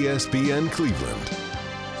 850 ESPN Cleveland.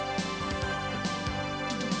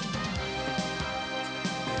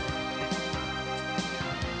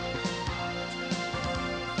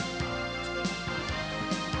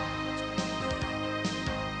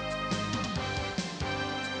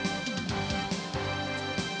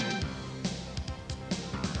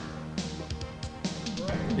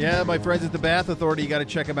 Yeah, my friends at the Bath Authority, you got to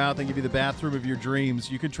check them out. They give you the bathroom of your dreams.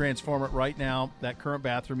 You can transform it right now. That current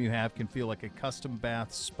bathroom you have can feel like a custom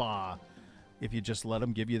bath spa if you just let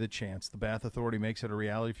them give you the chance. The Bath Authority makes it a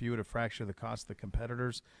reality for you at a fraction of the cost of the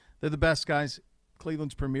competitors. They're the best, guys.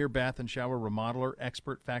 Cleveland's premier bath and shower remodeler,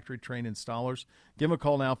 expert factory-trained installers. Give them a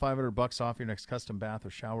call now, $500 off your next custom bath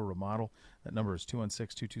or shower remodel. That number is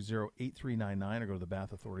 216-220-8399 or go to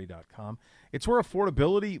thebathauthority.com. It's where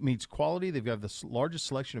affordability meets quality. They've got the largest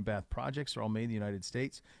selection of bath projects. They're all made in the United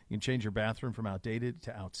States. You can change your bathroom from outdated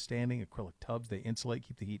to outstanding. Acrylic tubs, they insulate,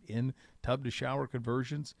 keep the heat in. Tub-to-shower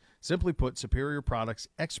conversions. Simply put, superior products,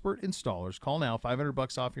 expert installers. Call now,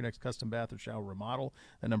 $500 off your next custom bath or shower remodel.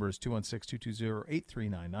 That number is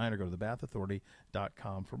 216-220-8399 or go to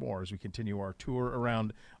thebathauthority.com for more as we continue our tour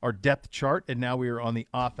around our depth chart. And now we are on the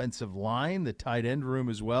offensive line, the tight end room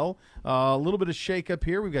as well. A little bit of shakeup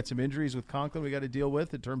here. We've got some injuries with Conklin we got to deal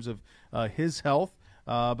with in terms of his health,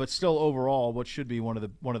 but still overall, what should be one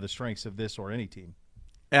of the strengths of this or any team.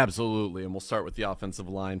 Absolutely, and we'll start with the offensive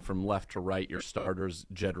line from left to right. Your starters,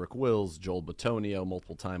 Jedrick Wills, Joel Bitonio,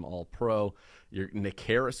 multiple-time All-Pro. Your Nick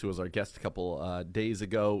Harris, who was our guest a couple days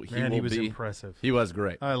ago. He was impressive. He was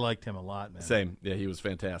great. I liked him a lot, man. Same. Yeah, he was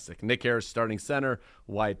fantastic. Nick Harris, starting center.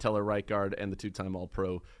 Wyatt Teller, right guard, and the two-time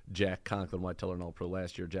All-Pro, Jack Conklin. Wyatt Teller, an All-Pro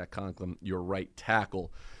last year. Jack Conklin, your right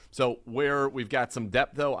tackle. So where we've got some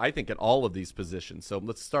depth, though, I think at all of these positions. So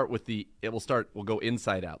let's start with we'll go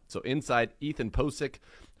inside out. So inside, Ethan Posick,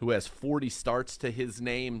 who has 40 starts to his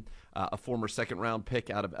name, a former second-round pick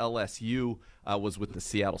out of LSU, was with the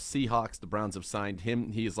Seattle Seahawks. The Browns have signed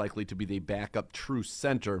him. He is likely to be the backup true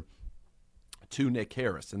center to Nick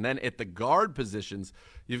Harris. And then at the guard positions,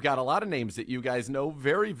 you've got a lot of names that you guys know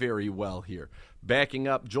very, very well here. Backing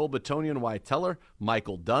up Joel Bitonio and Wyatt Teller,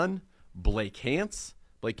 Michael Dunn, Blake Hance.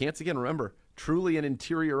 Blake Hance, again, remember, truly an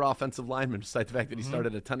interior offensive lineman, despite the fact that he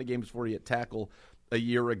started a ton of games for you at tackle a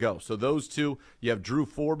year ago. So those two, you have Drew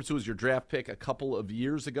Forbes, who was your draft pick a couple of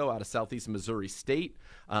years ago out of Southeast Missouri State.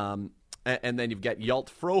 And then you've got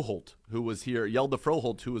Hjalte Froholt, who was here. Hjalte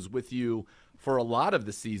Froholt, who was with you for a lot of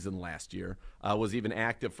the season last year, was even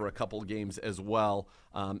active for a couple of games as well.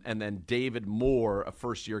 And then David Moore, a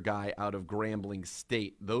first-year guy out of Grambling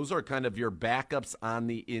State. Those are kind of your backups on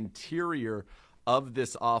the interior of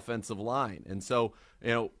this offensive line. And so,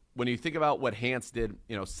 when you think about what Hance did,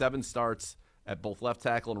 7 starts at both left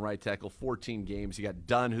tackle and right tackle, 14 games. You got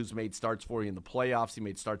Dunn, who's made starts for you in the playoffs. He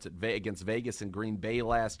made starts against Vegas and Green Bay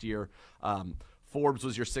last year. Forbes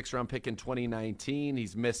was your 6th-round pick in 2019.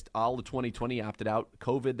 He's missed all of 2020, opted out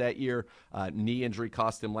COVID that year. Knee injury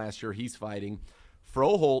cost him last year. He's fighting.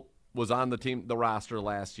 Froholt was on the roster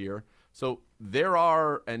last year. So there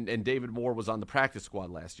are, and David Moore was on the practice squad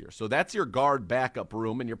last year. So that's your guard backup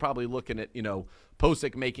room, and you're probably looking at,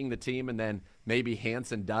 Posick making the team and then maybe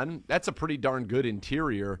Hance and Dunn. That's a pretty darn good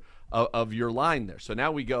interior of your line there. So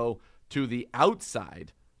now we go to the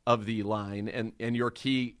outside of the line and your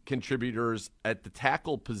key contributors at the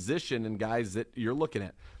tackle position and guys that you're looking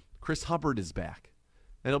at. Chris Hubbard is back,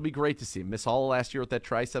 and it'll be great to see him. Miss all last year with that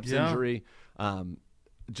triceps injury.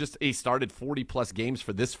 He started 40-plus games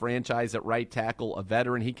for this franchise at right tackle, a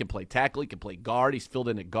veteran. He can play tackle. He can play guard. He's filled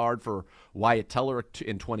in at guard for Wyatt Teller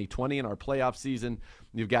in 2020 in our playoff season.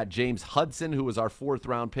 You've got James Hudson, who was our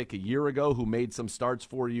 4th-round pick a year ago, who made some starts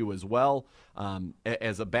for you as well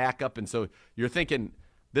as a backup. And so you're thinking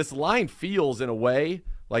this line feels, in a way,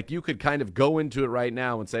 Like, you could kind of go into it right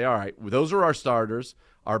now and say, all right, those are our starters.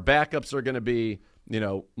 Our backups are going to be,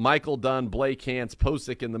 Michael Dunn, Blake Hance,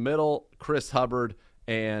 Posick in the middle, Chris Hubbard,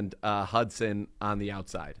 and Hudson on the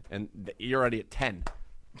outside. And you're already at 10.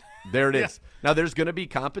 There it is. Now, there's going to be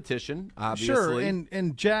competition, obviously. Sure,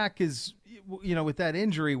 and Jack is, with that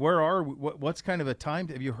injury, what's kind of a time?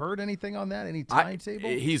 Have you heard anything on that? Any timetable?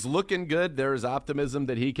 He's looking good. There's optimism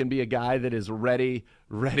that he can be a guy that is ready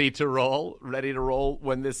to roll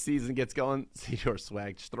when this season gets going. See your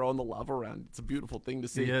swag, just throwing the love around. It's a beautiful thing to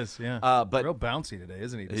see. He is, yeah. But real bouncy today,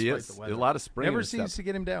 isn't he? Despite he is. The weather. A lot of spring. Never seems to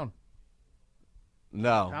get him down.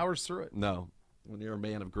 No. Powers through it. No. When you're a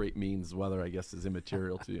man of great means, weather, I guess, is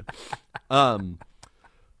immaterial to you.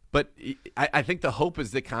 But I think the hope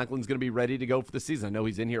is that Conklin's going to be ready to go for the season. I know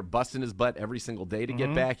he's in here busting his butt every single day to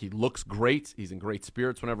get back. He looks great. He's in great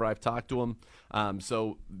spirits whenever I've talked to him.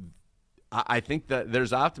 So I think that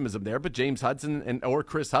there's optimism there. But James Hudson or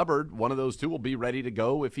Chris Hubbard, one of those two, will be ready to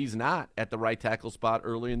go if he's not at the right tackle spot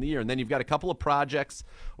early in the year. And then you've got a couple of projects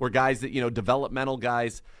or guys that, developmental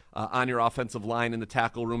guys on your offensive line in the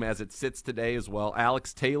tackle room as it sits today as well.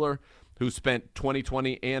 Alex Taylor, who spent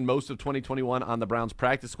 2020 and most of 2021 on the Browns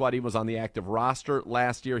practice squad. He was on the active roster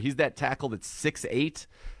last year. He's that tackle that's 6'8",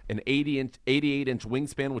 an 88-inch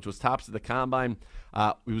wingspan, which was tops of the combine.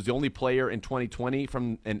 He was the only player in 2020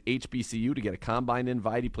 from an HBCU to get a combine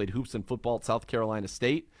invite. He played hoops and football at South Carolina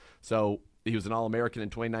State. So he was an All-American in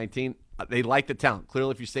 2019. They like the talent.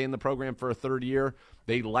 Clearly, if you stay in the program for a third year,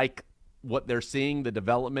 they like what they're seeing, the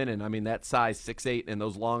development, and I mean that size, 6'8", and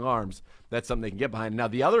those long arms, that's something they can get behind. Now,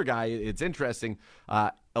 the other guy, it's interesting,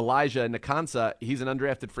 Elijah Nakansa, he's an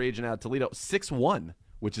undrafted free agent out of Toledo, 6'1",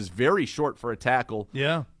 which is very short for a tackle.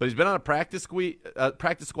 Yeah. But he's been on a practice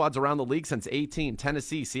squads around the league since 18,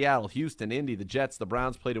 Tennessee, Seattle, Houston, Indy, the Jets, the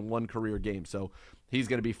Browns, played in one career game. So he's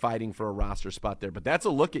going to be fighting for a roster spot there. But that's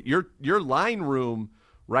a look at your line room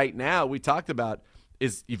right now. We talked about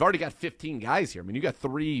is you've already got 15 guys here. I mean, you got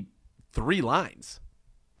three lines.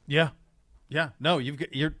 Yeah. No,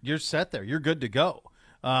 you're set there. You're good to go.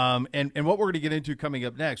 And what we're going to get into coming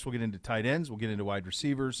up next, we'll get into tight ends, we'll get into wide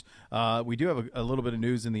receivers. We do have a little bit of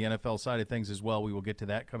news in the NFL side of things as well. We will get to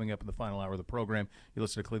that coming up in the final hour of the program. You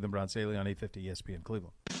listen to Cleveland Browns Daily on 850 ESPN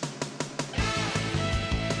Cleveland.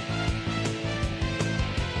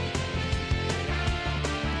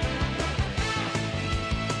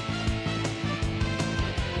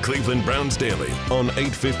 Cleveland Browns Daily on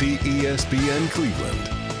 850 ESPN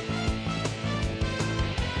Cleveland.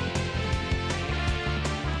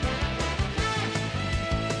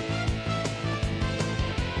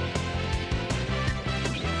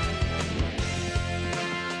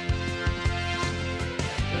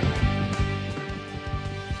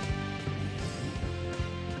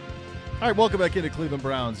 All right, welcome back into Cleveland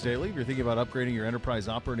Browns Daily. If you're thinking about upgrading your enterprise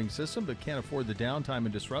operating system but can't afford the downtime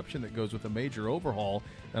and disruption that goes with a major overhaul,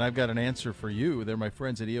 then I've got an answer for you. They're my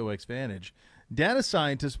friends at EOX Vantage. Data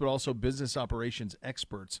scientists, but also business operations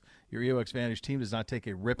experts. Your EOX Vantage team does not take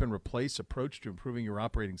a rip-and-replace approach to improving your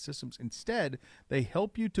operating systems. Instead, they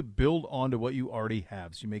help you to build onto what you already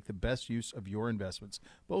have so you make the best use of your investments,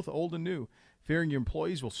 both old and new. Fearing your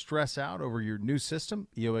employees will stress out over your new system,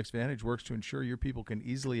 EOX Vantage works to ensure your people can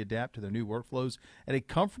easily adapt to their new workflows at a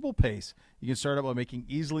comfortable pace. You can start out by making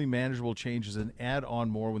easily manageable changes and add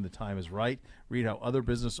on more when the time is right. Read how other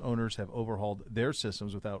business owners have overhauled their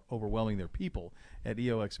systems without overwhelming their people at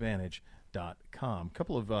EOXVantage.com. A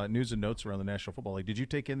couple of news and notes around the National Football League. Did you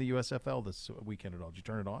take in the USFL this weekend at all? Did you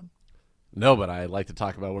turn it on? No, but I'd like to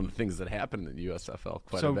talk about one of the things that happened in the USFL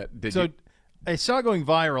quite a bit. I saw it going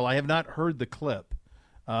viral. I have not heard the clip,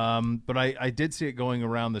 but I did see it going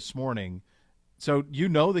around this morning. So you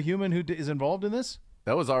know the human who is involved in this?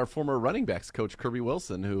 That was our former running backs coach, Kirby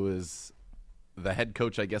Wilson, who is the head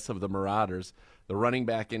coach, I guess, of the Marauders. The running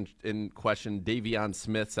back in question, Davion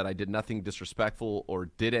Smith, said, "I did nothing disrespectful or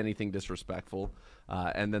did anything disrespectful."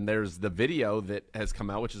 And then there's the video that has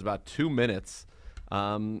come out, which is about 2 minutes.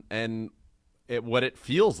 And what it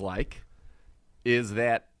feels like is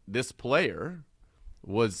that this player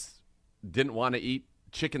didn't want to eat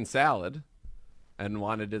chicken salad and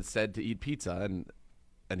wanted instead to eat pizza,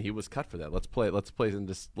 and he was cut for that. Let's play and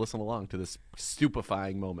just listen along to this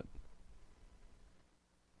stupefying moment.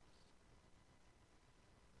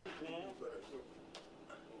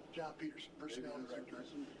 John Peterson, personnel director.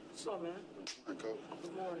 What's up, man? Hi, Coach.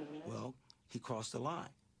 Good morning, man. Well, he crossed the line,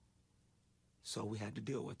 so we had to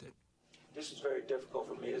deal with it. This is very difficult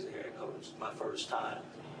for me as a head coach. It's my first time,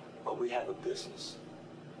 but we have a business.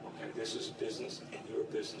 Okay, this is business, and you're a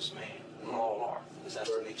businessman. We all are, because that's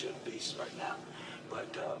the nature of the beast right now.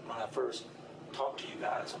 But when I first talked to you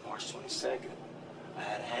guys on March 22nd, I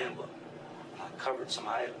had a handbook. I covered some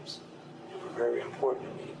items that were very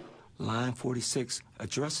important to me. Line 46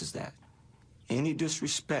 addresses that. Any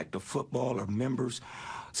disrespect of football or members,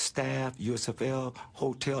 staff, USFL,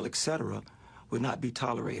 hotel, etc., will not be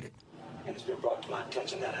tolerated. And it's been brought to my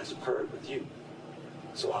attention that has occurred with you.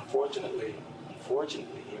 So unfortunately,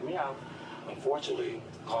 hear me out, unfortunately,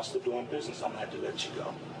 cost of doing business, I'm going to have to let you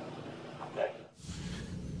go. Okay?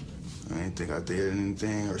 I didn't think I did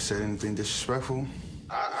anything or said anything disrespectful.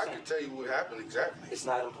 I can tell you what happened exactly. It's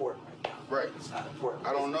not important right now. Right. It's not important.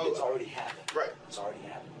 I don't know. It's already happened. Right. It's already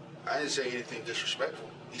happened. I didn't say anything disrespectful.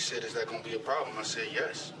 He said, is that going to be a problem? I said,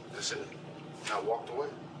 yes. That's it. And I walked away.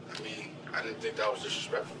 I mean, I didn't think that was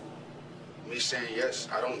disrespectful. Me saying yes,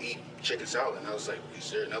 I don't eat chicken salad. And I was like,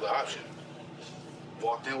 is there another option?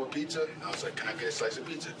 Walked in with pizza, and I was like, can I get a slice of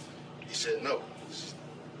pizza? He said, no.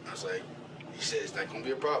 I was like, he said, is that going to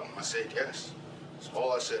be a problem? I said, yes. That's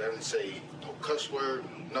all I said. I didn't say no cuss word,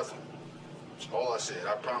 nothing. That's all I said.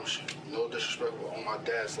 I promise you. No disrespectful on my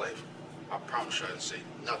dad's life. I promise you I didn't say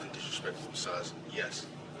nothing disrespectful besides yes.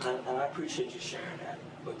 And I appreciate you sharing that,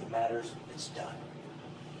 but the matters, it's done.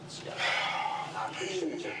 It's done. I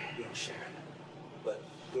appreciate you sharing that, but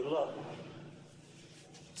good luck.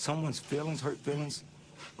 Someone's feelings, hurt feelings,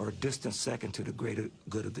 are a distant second to the greater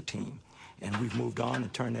good of the team. And we've moved on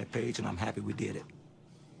and turned that page, and I'm happy we did it.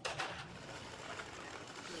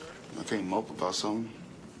 I can't mope about something.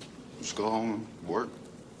 Just go home and work.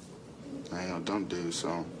 I ain't no dumb dude,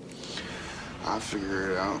 so I'll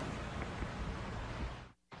figure it out.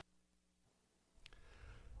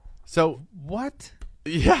 So What?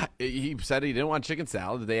 yeah, he said he didn't want chicken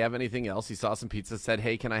salad. Did they have anything else? He saw some pizza, said,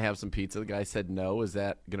 hey, can I have some pizza? The guy said no. Is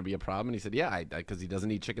that going to be a problem? And he said, yeah, because he doesn't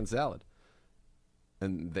eat chicken salad.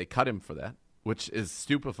 And they cut him for that, which is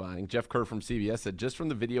stupefying. Jeff Kerr from CBS said, just from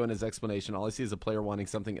the video and his explanation, all I see is a player wanting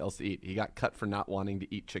something else to eat. He got cut for not wanting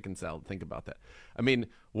to eat chicken salad. Think about that. I mean,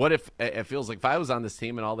 what if it feels like if I was on this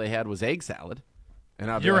team and all they had was egg salad, and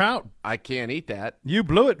I'd be You're like, out. I can't eat that. You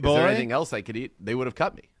blew it, Is there boy. anything else I could eat? They would have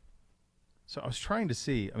cut me. So I was trying to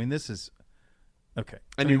see. I mean, this is okay.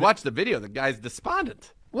 And I mean, you watch the video, the guy's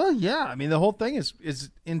despondent. Well, yeah. I mean, the whole thing is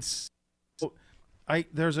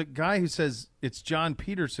there's a guy who says it's John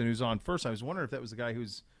Peterson who's on first. I was wondering if that was the guy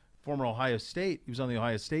who's former Ohio State. He was on the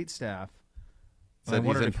Ohio State staff. And I Said he's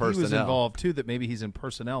wondered in if he was personnel. involved too. That maybe he's in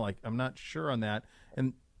personnel. Like I'm not sure on that.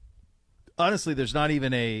 And honestly, there's not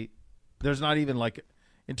even like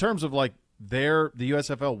in terms of like the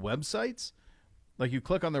USFL websites. Like you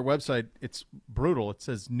click on their website, it's brutal. It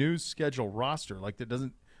says news schedule roster. Like there's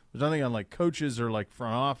nothing on like coaches or like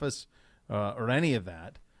front office or any of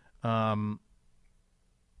that. Wow.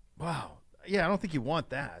 Yeah, I don't think you want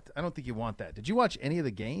that. Did you watch any of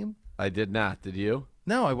the game? I did not. Did you?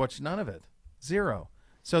 No, I watched none of it. Zero.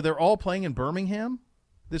 So they're all playing in Birmingham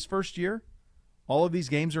this first year? All of these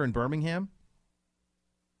games are in Birmingham?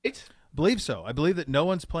 Believe so. I believe that no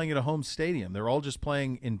one's playing at a home stadium. They're all just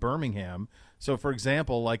playing in Birmingham. So, for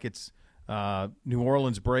example, like it's New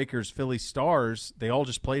Orleans Breakers, Philly Stars, they all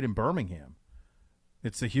just played in Birmingham.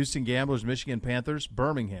 It's the Houston Gamblers, Michigan Panthers,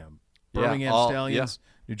 Birmingham. Birmingham Stallions,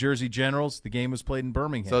 New Jersey Generals. The game was played in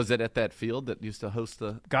Birmingham. So is it at that field that used to host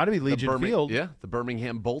the got to be Legion Field. Yeah, the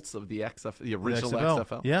Birmingham Bolts of the XFL, the original XFL.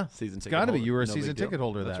 XFL. Yeah, season it's ticket got to be. holder. You were a No season big deal. ticket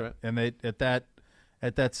holder of That's that, right. and they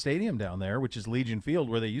at that stadium down there, which is Legion Field,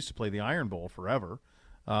 where they used to play the Iron Bowl forever.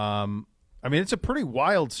 I mean, it's a pretty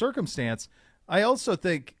wild circumstance. I also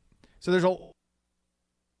think so.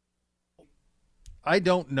 I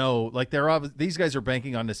don't know. Like these guys are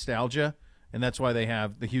banking on nostalgia, and that's why they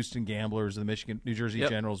have the Houston Gamblers, the New Jersey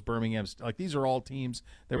Generals, Birmingham. Like these are all teams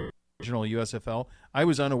that were original USFL. I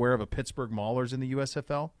was unaware of a Pittsburgh Maulers in the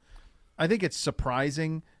USFL. I think it's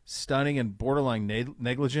surprising, stunning, and borderline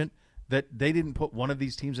negligent that they didn't put one of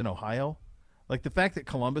these teams in Ohio. Like the fact that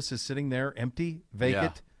Columbus is sitting there empty,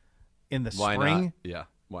 vacant in the Why spring. not? Yeah,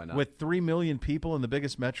 why not? With 3 million people in the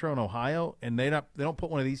biggest metro in Ohio, and they don't put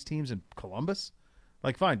one of these teams in Columbus.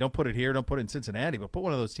 Like, fine, don't put it here, don't put it in Cincinnati, but put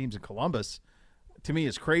one of those teams in Columbus. To me,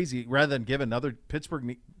 is crazy. Rather than give another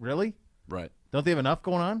Pittsburgh, really? Right. Don't they have enough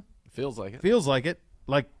going on? Feels like it. Feels like it.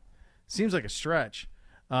 Like, seems like a stretch.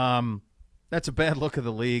 That's a bad look of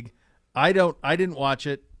the league. I didn't watch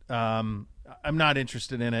it. I'm not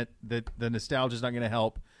interested in it. The nostalgia is not going to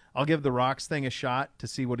help. I'll give the Rock's thing a shot to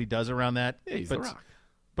see what he does around that. Yeah, he's The Rock.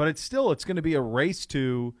 But it's going to be a race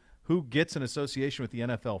to who gets an association with the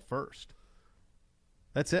NFL first.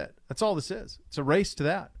 That's it. That's all this is. It's a race to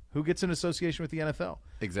that. Who gets an association with the NFL?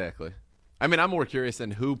 Exactly. I mean, I'm more curious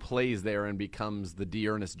in who plays there and becomes the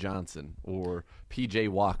D'Ernest Johnson or P.J.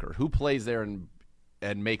 Walker. Who plays there and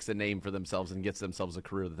and makes a name for themselves and gets themselves a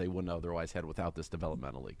career that they wouldn't otherwise had without this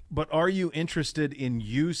developmental league. But are you interested in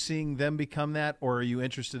you seeing them become that, or are you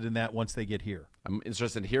interested in that once they get here? I'm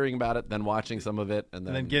interested in hearing about it, then watching some of it, and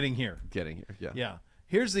then getting here. Yeah. Yeah.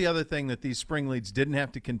 Here's the other thing that these spring leagues didn't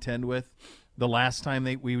have to contend with the last time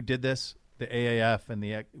we did this, the AAF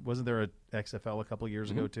and wasn't there a XFL a couple of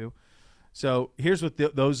years ago too? So here's what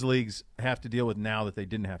those leagues have to deal with now that they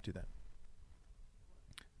didn't have to then.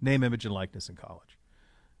 Name, image, and likeness in college.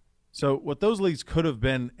 So what those leagues could have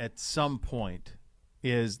been at some point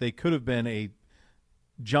is they could have been a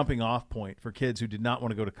jumping off point for kids who did not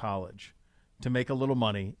want to go to college to make a little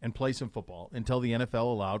money and play some football until the NFL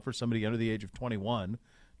allowed for somebody under the age of 21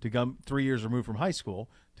 to come 3 years removed from high school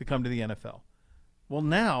to come to the NFL. Well,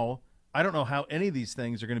 now I don't know how any of these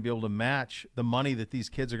things are going to be able to match the money that these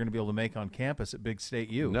kids are going to be able to make on campus at Big State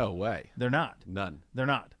U. No way. They're not. None. They're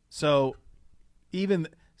not. So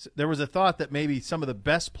there was a thought that maybe some of the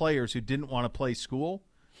best players who didn't want to play school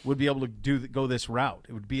would be able to go this route.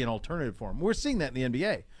 It would be an alternative for them. We're seeing that in the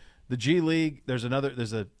NBA. The G League, there's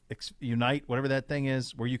a Unite, whatever that thing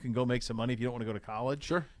is, where you can go make some money if you don't want to go to college.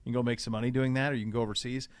 Sure. You can go make some money doing that, or you can go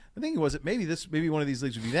overseas. The thing was that maybe one of these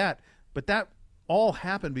leagues would be that, but that all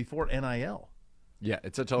happened before NIL. Yeah,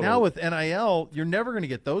 it's a total. Now with NIL, you're never going to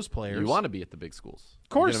get those players. You want to be at the big schools. Of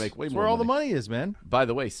course. You're gonna make way That's more where all money. the money is, man. By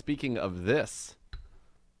the way, speaking of this,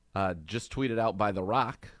 just tweeted out by The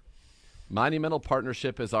Rock, Monumental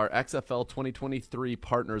Partnership is our XFL 2023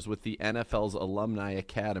 partners with the NFL's Alumni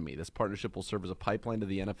Academy. This partnership will serve as a pipeline to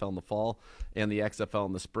the NFL in the fall and the XFL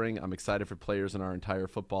in the spring. I'm excited for players in our entire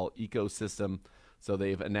football ecosystem. So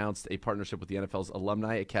they've announced a partnership with the NFL's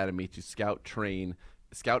Alumni Academy to scout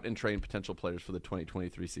and train potential players for the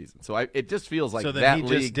 2023 season. So it just feels like So that he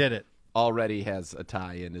league just did it. already has a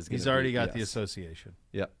tie in. He's already got the association.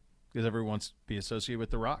 Yep. Because everyone wants to be associated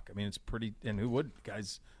with The Rock. I mean, it's pretty – and who would?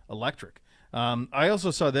 Guy's electric. I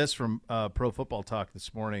also saw this from Pro Football Talk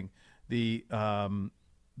this morning. The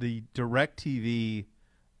DirecTV,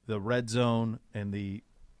 the Red Zone, and the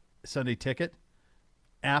Sunday Ticket,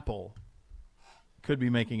 Apple could be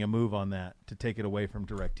making a move on that to take it away from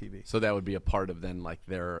DirecTV. So that would be a part of then like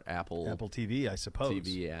their Apple TV, I suppose.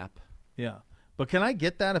 TV app. Yeah. But can I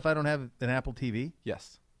get that if I don't have an Apple TV?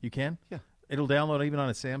 Yes. You can? Yeah. It'll download even on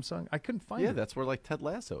a Samsung? I couldn't find it. Yeah, that's where like Ted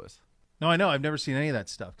Lasso is. No, I know. I've never seen any of that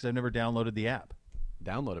stuff because I've never downloaded the app.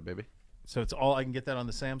 Download it, baby. So it's all I can get that on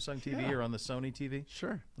the Samsung TV or on the Sony TV?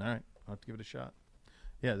 Sure. All right. I'll have to give it a shot.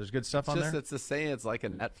 Yeah, there's good stuff It's on just, there. it's the same. It's like a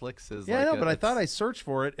Netflix is. Yeah, like I know, but I thought I it's searched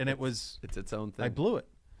for it and it was its own thing. I blew it.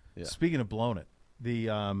 Yeah. Speaking of blown it,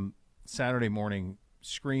 the Saturday morning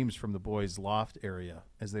screams from the boys' loft area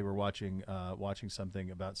as they were watching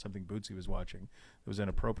something about something Bootsy was watching that was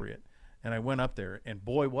inappropriate. And I went up there, and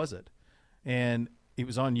boy, was it. And it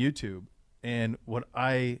was on YouTube. And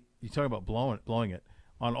you talk about blowing it,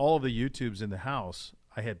 on all of the YouTubes in the house,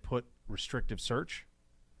 I had put restrictive search,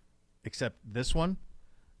 except this one.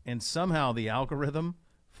 And somehow the algorithm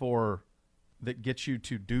that gets you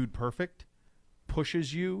to Dude Perfect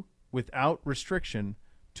pushes you without restriction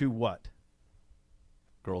to what?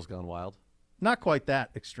 Girls Gone Wild. Not quite that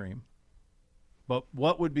extreme. But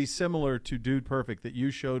what would be similar to Dude Perfect that you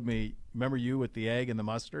showed me? Remember you with the egg and the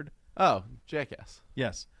mustard? Oh, Jackass.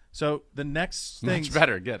 Yes. So the next thing. Much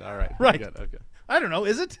better. Good. All right. Right. Good. Okay. I don't know.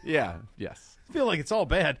 Is it? Yeah. Yes. I feel like it's all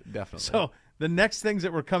bad. Definitely. So the next things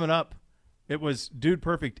that were coming up, it was Dude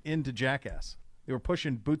Perfect into Jackass. They were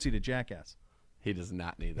pushing Bootsy to Jackass. He does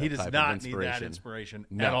not need that. He does type not of need inspiration. that inspiration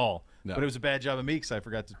No. at all. No. But it was a bad job of me because I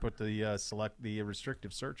forgot to put the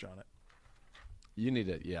restrictive search on it. You need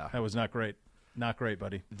it. Yeah. That was not great. Not great,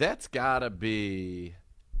 buddy. That's gotta be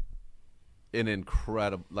an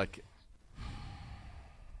incredible. Like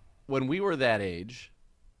when we were that age,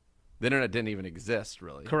 the internet didn't even exist,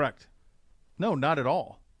 really. Correct. No, not at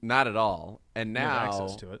all. Not at all. And You have now,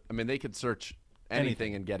 access to it. I mean, they could search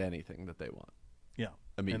anything and get anything that they want. Yeah.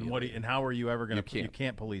 Immediately. And how are you ever going to? You You can't.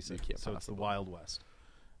 can't police it. You can't so it's the possibly. Wild West.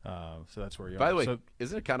 So that's where you are. By the way, So,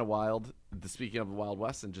 isn't it kind of wild? Speaking of the Wild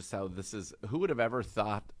West and just how this is, who would have ever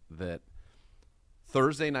thought that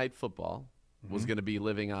Thursday Night Football was going to be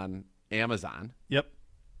living on Amazon, yep.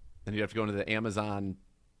 and you have to go into the Amazon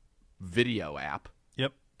video app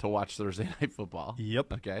Yep. to watch Thursday Night Football.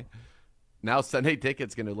 Yep. Okay. Now Sunday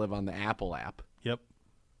Ticket's going to live on the Apple app. Yep.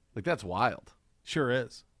 Like that's wild. Sure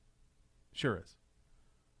is. Sure is.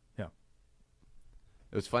 Yeah.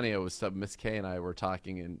 It was funny. It was Miss Kay and I were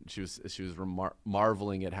talking, and she was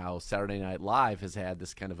marveling at how Saturday Night Live has had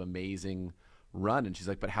this kind of amazing run, and she's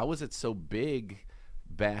like, "But how was it so big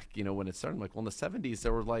back? When it started?" I'm like, "Well, in the '70s,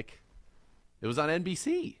 there were like, it was on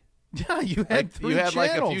NBC. Yeah, you had three you had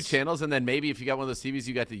like a few channels. channels, and then maybe if you got one of those TVs,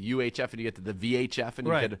 you got the UHF and you get to the VHF, and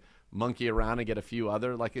you Right. could monkey around and get a few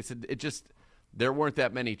other. Like I said, there weren't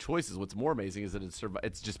that many choices. What's more amazing is that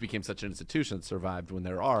it's just became such an institution that survived when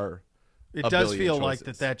there are. It a does billion feel like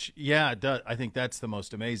choices. that. Yeah, it does. I think that's the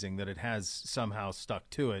most amazing, that it has somehow stuck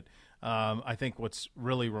to it. I think what's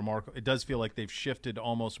really remarkable, it does feel like they've shifted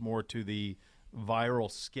almost more to the viral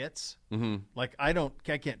skits. Mm-hmm. Like I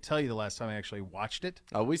can't tell you the last time I actually watched it.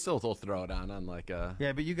 We still will throw it on like a.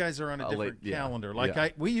 Yeah, but you guys are on a different yeah, calendar. Like yeah,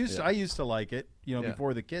 I used to like it. Yeah.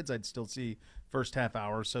 Before the kids, I'd still see first half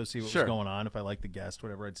hour or so, see what Sure. was going on. If I liked the guest,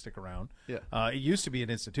 whatever, I'd stick around. Yeah. It used to be an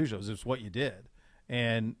institution. It was just what you did.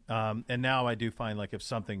 And now I do find like if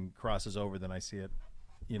something crosses over, then I see it,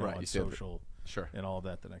 Right, on you see it. social, Sure. and all of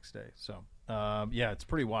that the next day. So yeah, it's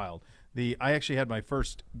pretty wild. I actually had my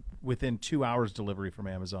first within 2 hours delivery from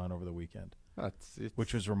Amazon over the weekend,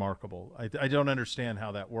 which was remarkable. I don't understand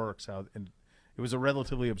how that works. And it was a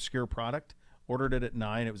relatively obscure product. Ordered it at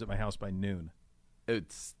 9. It was at my house by noon.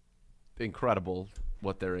 It's incredible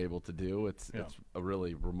what they're able to do. It's Yeah. it's a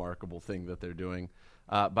really remarkable thing that they're doing.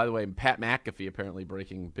 By the way, Pat McAfee apparently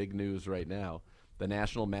breaking big news right now. The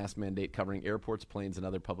national mask mandate covering airports, planes, and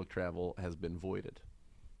other public travel has been voided.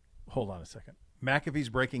 Hold on a second. McAfee's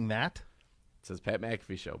breaking that? It says Pat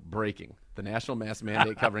McAfee show breaking. The national mask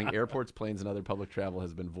mandate covering airports, planes, and other public travel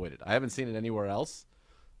has been voided. I haven't seen it anywhere else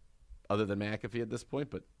other than McAfee at this point,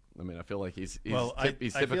 but I mean, I feel like he's I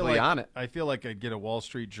typically feel like, on it. I feel like I'd get a Wall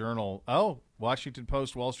Street Journal. Washington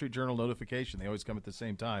Post, Wall Street Journal notification. They always come at the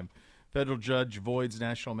same time. Federal judge voids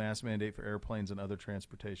national mask mandate for airplanes and other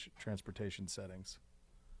transportation settings.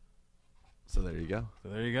 So there you go. So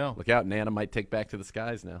there you go. Look out, Nana might take back to the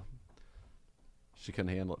skies now. She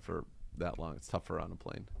couldn't handle it for that long. It's tough for her on a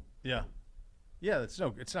plane. Yeah. Yeah, it's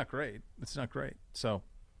not great. It's not great. So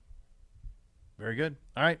very good.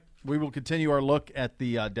 All right. We will continue our look at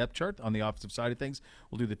the depth chart on the offensive side of things.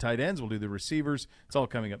 We'll do the tight ends. We'll do the receivers. It's all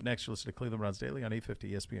coming up next. You'll listen to Cleveland Browns Daily on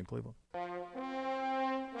 850 ESPN Cleveland.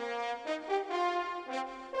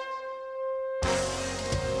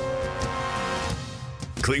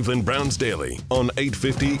 Cleveland Browns Daily on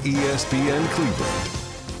 850 ESPN Cleveland.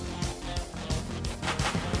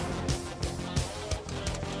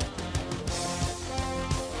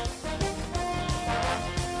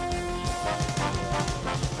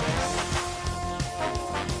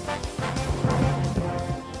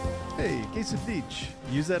 Hey, quesadilla.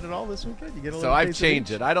 Use that at all this weekend? You get a little So I've quesadilla?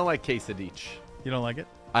 changed it. I don't like quesadilla. You don't like it?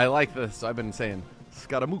 I like this. So I've been saying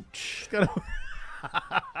scaramouche. It's got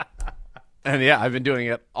And yeah, I've been doing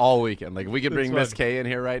it all weekend. Like if we could bring That's Miss K in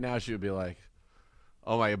here right now, she would be like,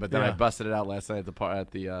 "Oh my god!" But then I Yeah. busted it out last night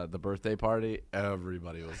at the birthday party.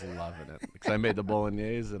 Everybody was loving it because I made the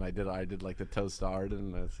bolognese and I did like the toast-ard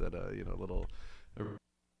and I said little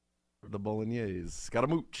the bolognese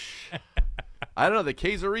scaramouche. I don't know the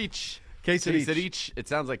quesadilla. Quesadilla. It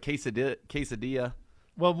sounds like quesadilla.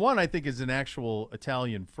 Well, one I think is an actual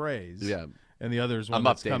Italian phrase. Yeah. And the other is one I'm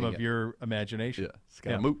that's come updating of it. your imagination. Yeah,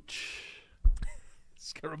 scaramouche.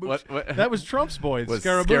 Scaramouche. What? That was Trump's boy. Was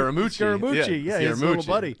Scaramucci. Scaramucci. Yeah, his little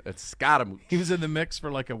buddy. It's Scaramouche. He was in the mix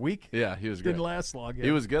for like a week. Yeah, he was great. Didn't last long. Yeah.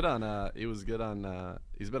 He was good on.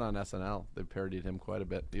 He's been on SNL. They parodied him quite a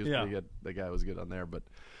bit. He was Yeah. pretty good. The guy was good on there. But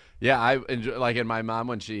yeah, I enjoy. Like, in my mom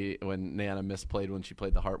when Nana misplayed when she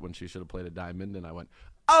played the heart when she should have played a diamond, and I went,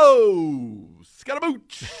 "Oh,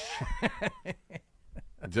 Scaramouche."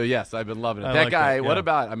 So yes, I've been loving it. I That like guy. that, What yeah.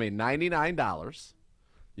 about? I mean, $99.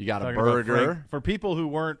 You got a Talking about burger. Frank- for people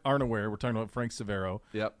who aren't aware, we're talking about Frank Severo.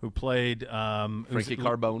 Yep. Who played Frankie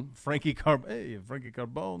Carbone. Frankie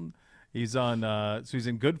Carbone. He's on. So he's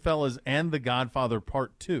in Goodfellas and The Godfather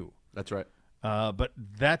Part 2. That's right. But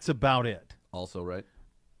that's about it. Also right.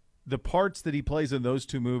 The parts that he plays in those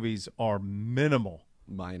two movies are minimal,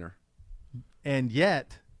 Minor. and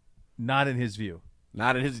yet not in his view.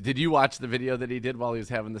 Not in his. Did you watch the video that he did while he was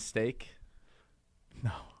having the steak?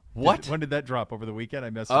 No. What? When did that drop? Over the weekend? I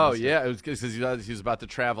missed it. Oh yeah, it was because he was about to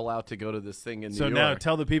travel out to go to this thing in So New now York.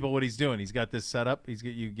 tell the people what he's doing. He's got this set up.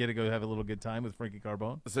 You get to go have a little good time with Frankie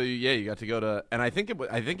Carbone. So you got to go to, and I think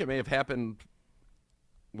it may have happened.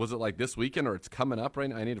 Was it like this weekend or it's coming up right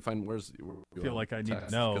now? I need to find I feel like I need to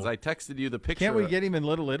know. because I texted you the picture. Can't we get him in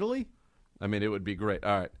Little Italy? I mean, it would be great.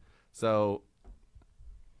 All right, so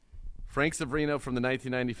Frank Severino from the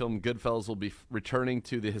 1990 film Goodfellas will be returning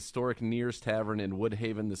to the historic Nears Tavern in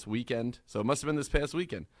Woodhaven this weekend. So it must have been this past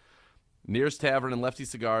weekend. Nears Tavern and Lefty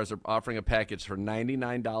Cigars are offering a package for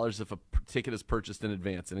 $99 if a ticket is purchased in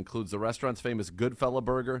advance. It includes the restaurant's famous Goodfella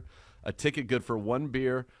burger, a ticket good for one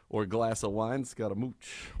beer or a glass of wine,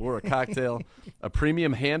 scaramouche, or a cocktail, a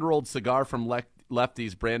premium hand-rolled cigar from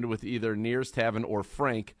lefties branded with either Near's Tavern or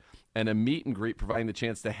Frank, and a meet and greet providing the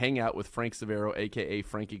chance to hang out with Frank Severo, a.k.a.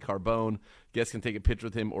 Frankie Carbone. Guests can take a picture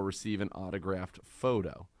with him or receive an autographed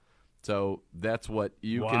photo. So that's what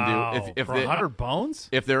you can do. If for 100 bones?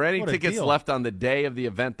 If there are any What a tickets deal. left on the day of the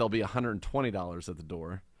event, there'll be $120 at the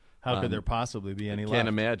door. How could there possibly be any left? Can't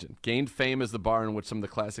imagine. Gained fame as the bar in which some of the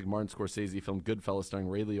classic Martin Scorsese film Goodfellas, starring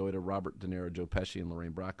Ray Liotta, Robert De Niro, Joe Pesci, and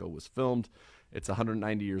Lorraine Bracco, was filmed. It's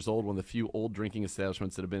 190 years old, one of the few old drinking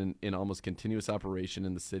establishments that have been in almost continuous operation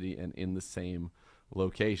in the city and in the same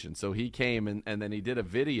location. So he came and then he did a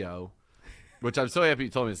video, which I'm so happy you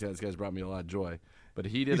told me this guy's brought me a lot of joy. But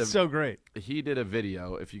he did It's so great. He did a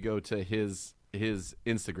video. If you go to his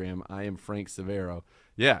Instagram, I am Frank Severo.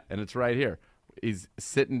 Yeah, and it's right here. He's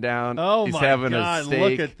sitting down. Oh, he's my having God, a steak.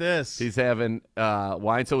 look at this. He's having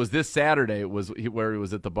wine. So it was this Saturday where he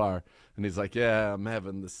was at the bar. And he's like, yeah, I'm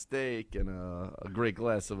having the steak and a great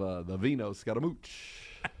glass of the vino Scaramouche.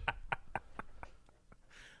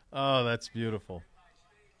 Oh, that's beautiful.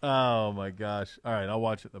 Oh, my gosh. All right, I'll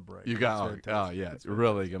watch it at the break. You got yeah, you're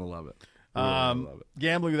really going to love it. Really love it.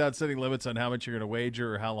 Gambling without setting limits on how much you're going to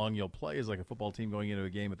wager or how long you'll play is like a football team going into a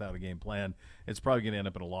game without a game plan. It's probably going to end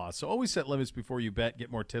up in a loss. So always set limits before you bet. Get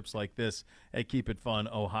more tips like this at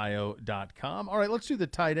keepitfunohio.com. All right, let's do the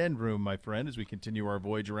tight end room, my friend, as we continue our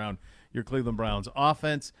voyage around your Cleveland Browns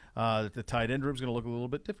offense. The tight end room is going to look a little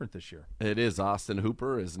bit different this year. It is. Austin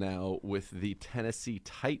Hooper is now with the Tennessee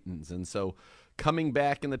Titans. And so coming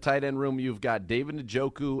back in the tight end room, you've got David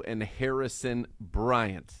Njoku and Harrison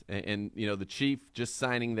Bryant. And you know, the Chief just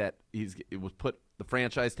signing that it was put the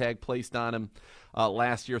franchise tag placed on him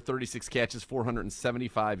last year, 36 catches,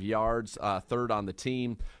 475 yards, third on the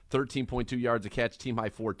team, 13.2 yards a catch, team high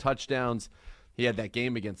 4 touchdowns. He had that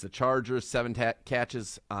game against the Chargers, 7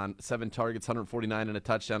 catches on 7 targets, 149 and a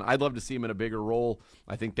touchdown. I'd love to see him in a bigger role.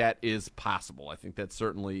 I think that is possible. I think that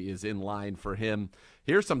certainly is in line for him.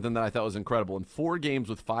 Here's something that I thought was incredible. In 4 games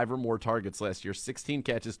with 5 or more targets last year, 16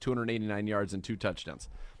 catches, 289 yards, and 2 touchdowns.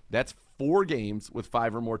 That's 4 games with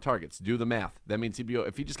 5 or more targets. Do the math. That means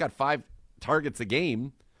if he just got 5 targets a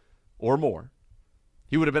game or more,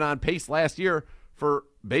 he would have been on pace last year for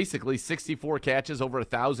basically 64 catches, over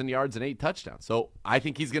 1,000 yards, and 8 touchdowns. So I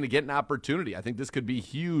think he's going to get an opportunity. I think this could be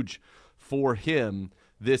huge for him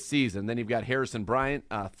this season. Then you've got Harrison Bryant,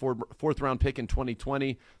 fourth-round pick in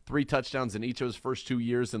 2020, 3 touchdowns in each of his first 2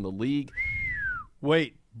 years in the league.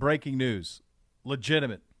 Wait, breaking news.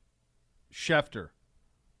 Legitimate. Schefter.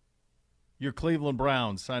 Your Cleveland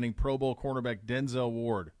Browns signing Pro Bowl cornerback Denzel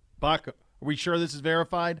Ward. Buck, are we sure this is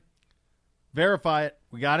verified? Verify it.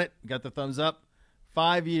 We got it. We got the thumbs up.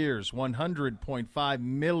 5 years, $100.5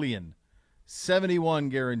 million, 71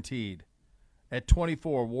 guaranteed. At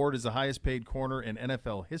 24, Ward is the highest-paid corner in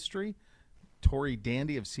NFL history. Torrey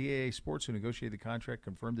Dandy of CAA Sports, who negotiated the contract,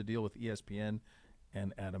 confirmed the deal with ESPN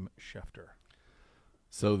and Adam Schefter.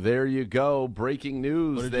 So there you go. Breaking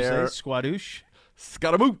news What did there. you say, Squadoosh?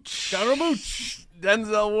 Scaramouche. Scaramouche.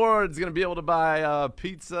 Denzel Ward's going to be able to buy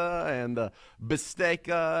pizza and the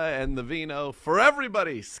bistecca and the vino for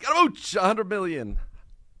everybody. Scaramouche, $100 million.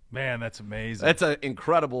 Man, that's amazing. That's an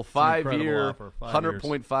incredible 5-year, offer, 5 years.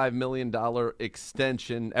 $100.5 million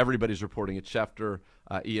extension. Everybody's reporting it. Schefter,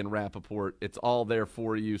 Ian Rappaport. It's all there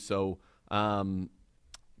for you. So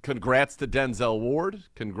congrats to Denzel Ward.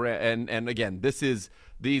 And again, these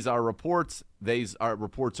are reports.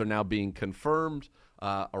 Reports are now being confirmed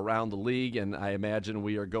around the league, and I imagine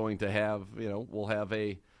we are going to have, we'll have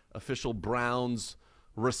a official Browns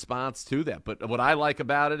response to that. But what I like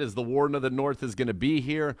about it is the Warden of the North is going to be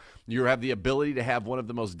here. You have the ability to have one of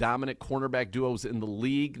the most dominant cornerback duos in the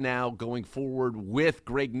league now going forward with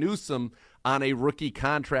Greg Newsome on a rookie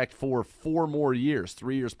contract for 4 more years,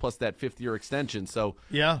 3 years plus that 5th-year extension. So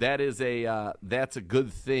yeah, that's a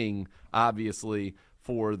good thing, obviously,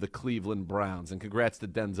 for the Cleveland Browns. And congrats to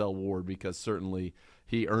Denzel Ward, because certainly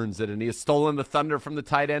he earns it. And he has stolen the thunder from the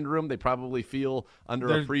tight end room. They probably feel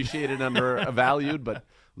underappreciated, undervalued. But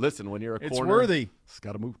listen, when you're a corner, it's worthy.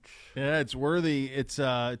 Scaramouche. Yeah, it's worthy. It's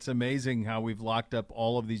amazing how we've locked up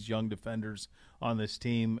all of these young defenders on this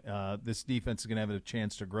team. This defense is going to have a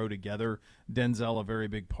chance to grow together. Denzel, a very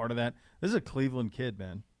big part of that. This is a Cleveland kid,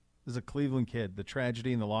 man. This is a Cleveland kid. The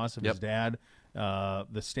tragedy and the loss of his dad, the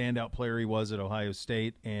standout player he was at Ohio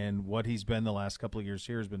State, and what he's been the last couple of years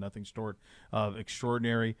here has been nothing short of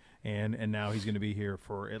extraordinary. And now he's going to be here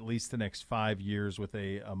for at least the next 5 years with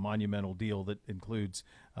a monumental deal that includes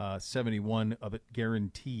 71 of it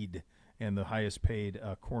guaranteed, and the highest paid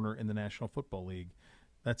corner in the National Football League.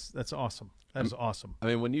 That's awesome. That is awesome. I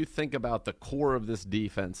mean, when you think about the core of this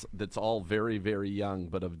defense, that's all very, very young,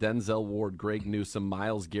 but of Denzel Ward, Greg Newsome,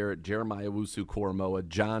 Myles Garrett, Jeremiah Owusu-Koramoah,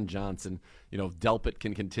 John Johnson, Delpit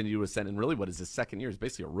can continue to ascend, and really what is his second year? He's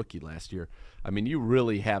basically a rookie last year. I mean, you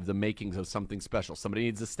really have the makings of something special. Somebody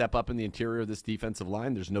needs to step up in the interior of this defensive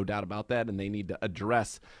line. There's no doubt about that, and they need to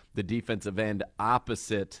address the defensive end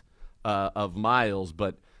opposite of Myles.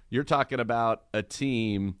 But you're talking about a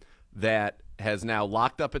team that has now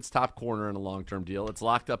locked up its top corner in a long-term deal. It's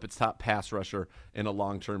locked up its top pass rusher in a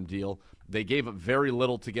long-term deal. They gave up very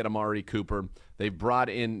little to get Amari Cooper. They brought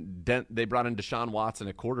in Deshaun Watson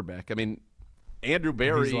at quarterback. I mean, Andrew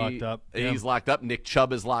Berry, he's locked up. He's locked up. Nick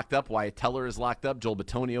Chubb is locked up. Wyatt Teller is locked up. Joel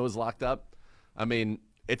Bitonio is locked up. I mean,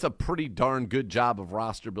 it's a pretty darn good job of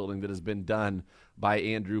roster building that has been done by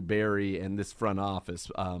Andrew Berry and this front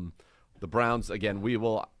office. The Browns, again, we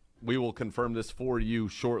will confirm this for you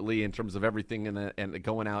shortly in terms of everything and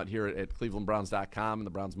going out here at clevelandbrowns.com and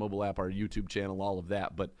the Browns mobile app, our YouTube channel, all of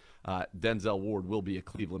that. But Denzel Ward will be a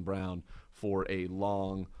Cleveland Brown for a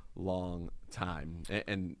long, long time.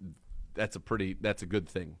 And that's a good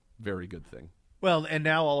thing. Very good thing. Well, and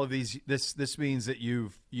now all of these, this means that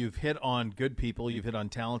you've hit on good people, you've hit on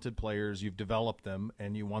talented players, you've developed them,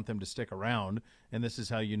 and you want them to stick around, and this is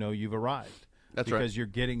how you know you've arrived. That's right. Because you're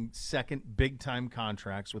getting second big-time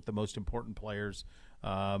contracts with the most important players,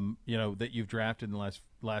 that you've drafted in the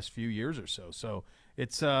last few years or so. So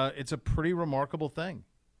it's a pretty remarkable thing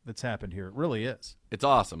that's happened here. It really is. It's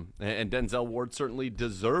awesome, and Denzel Ward certainly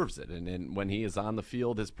deserves it. And when he is on the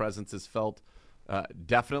field, his presence is felt.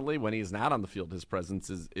 Definitely, when he's not on the field, his presence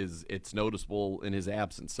is it's noticeable in his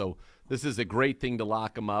absence. So this is a great thing to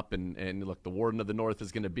lock him up. And look, the Warden of the North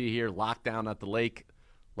is going to be here, locked down at the lake.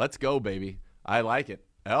 Let's go, baby. I like it.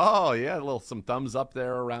 Oh, yeah, some thumbs up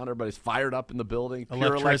there around her, but he's fired up in the building.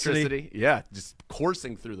 Pure electricity. Yeah, just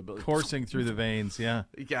coursing through the building. Coursing through the veins, yeah.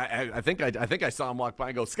 Yeah, I think I saw him walk by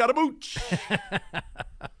and go, Scaramouche.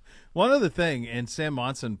 One other thing, and Sam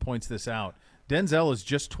Monson points this out, Denzel is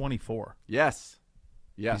just 24. Yes.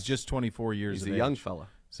 He's just 24 years He's of age. He's a young fella.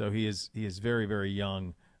 So he is very, very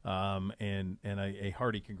young. And a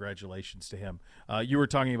hearty congratulations to him. You were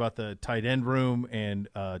talking about the tight end room and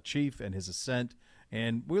Chief and his ascent,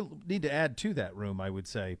 and we'll need to add to that room, I would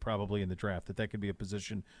say, probably in the draft, that could be a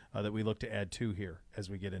position that we look to add to here as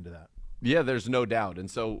we get into that. Yeah, there's no doubt. And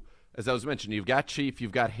so, as I was mentioning, you've got Chief,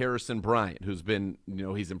 you've got Harrison Bryant, who's been,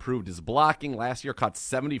 he's improved his blocking. Last year, caught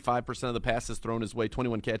 75% of the passes thrown his way,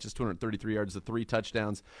 21 catches, 233 yards, 3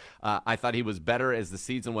 touchdowns. I thought he was better as the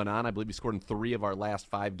season went on. I believe he scored in 3 of our last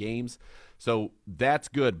 5 games. So that's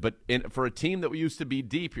good. But for a team that we used to be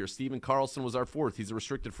deep here, Steven Carlson was our 4th. He's a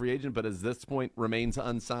restricted free agent, but at this point remains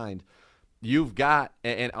unsigned. You've got,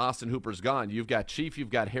 and Austin Hooper's gone, you've got Chief,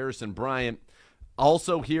 you've got Harrison Bryant.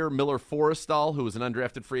 Also here, Miller Forrestall, who was an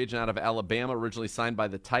undrafted free agent out of Alabama, originally signed by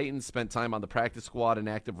the Titans, spent time on the practice squad and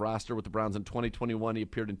active roster with the Browns in 2021. He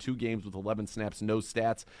appeared in 2 games with 11 snaps, no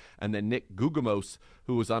stats. And then Nick Gugamos,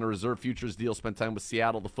 who was on a reserve futures deal, spent time with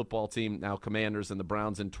Seattle, the football team, now Commanders, and the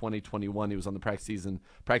Browns in 2021. He was on the practice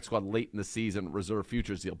squad late in the season, reserve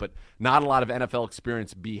futures deal. But not a lot of NFL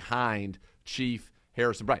experience behind Chief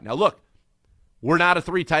Harrison Bryant. Now, look. We're not a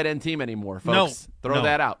 3 tight end team anymore, folks. Throw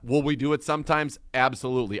that out. Will we do it sometimes?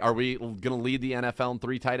 Absolutely. Are we going to lead the NFL in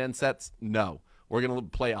 3 tight end sets? No. We're going to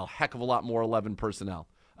play a heck of a lot more 11 personnel,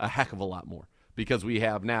 a heck of a lot more, because we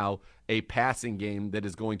have now a passing game that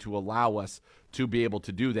is going to allow us to be able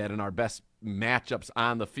to do that, and our best matchups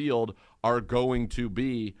on the field are going to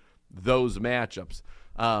be those matchups.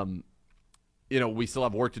 We still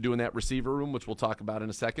have work to do in that receiver room, which we'll talk about in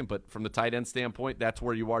a second. But from the tight end standpoint, that's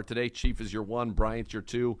where you are today. Chief is your 1, Bryant's your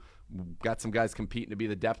 2. Got some guys competing to be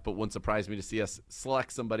the depth, but wouldn't surprise me to see us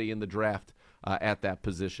select somebody in the draft at that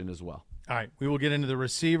position as well. All right, we will get into the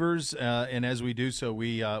receivers, and as we do so,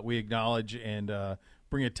 we acknowledge and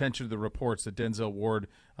bring attention to the reports that Denzel Ward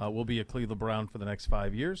will be a Cleveland Brown for the next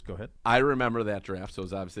 5 years. Go ahead. I remember that draft, so it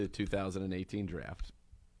was obviously the 2018 draft.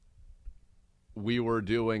 We were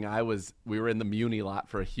in the Muni lot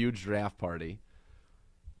for a huge draft party.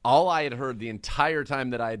 All I had heard the entire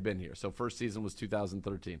time that I had been here, so first season was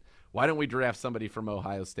 2013, why don't we draft somebody from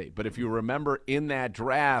Ohio State? But if you remember in that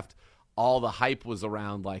draft, all the hype was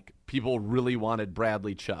around, like, people really wanted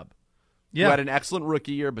Bradley Chubb. Who had an excellent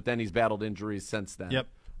rookie year, but then he's battled injuries since then. Yep.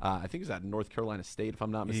 I think he's at North Carolina State, if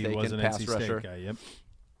I'm not mistaken. He was an pass NC rusher. State guy, yep.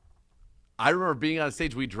 I remember being on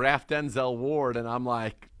stage, we draft Denzel Ward, and I'm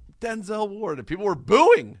like, Denzel Ward, and people were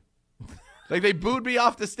booing. Like, they booed me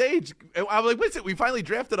off the stage. I was like, wait a second, we finally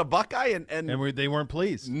drafted a Buckeye, and they weren't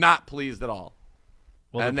pleased. Not pleased at all.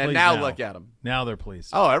 Well, and then now look at them. Now they're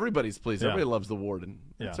pleased. Oh, everybody's pleased. Yeah. Everybody loves the Ward.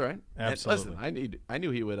 That's all right. Absolutely. And listen, I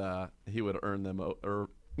knew he would earn them, or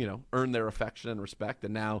earn their affection and respect,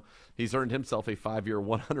 and now he's earned himself a 5-year,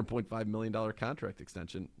 $100.5 million contract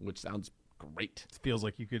extension, which sounds great. It feels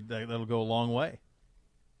like that'll go a long way.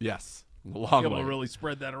 Yes, a long Be able way. to really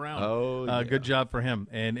spread that around. Oh, yeah. Good job for him,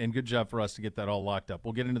 and good job for us to get that all locked up.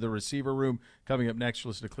 We'll get into the receiver room coming up next.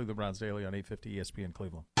 Listen to Cleveland Browns Daily on 850 ESPN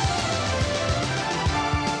Cleveland.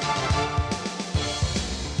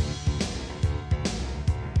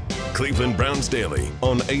 Cleveland Browns Daily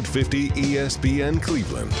on 850 ESPN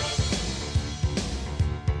Cleveland.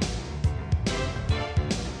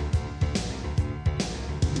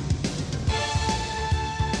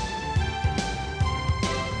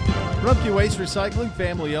 Rumpke Waste Recycling,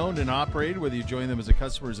 family owned and operated. Whether you join them as a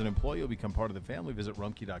customer or as an employee, you'll become part of the family. Visit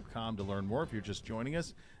rumpke.com to learn more. If you're just joining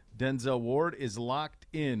us, Denzel Ward is locked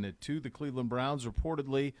in to the Cleveland Browns,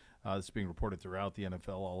 reportedly. This is being reported throughout the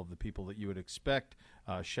NFL, all of the people that you would expect.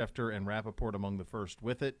 Schefter and Rappaport among the first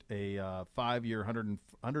with it. A 5-year,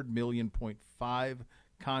 $100 million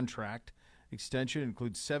contract extension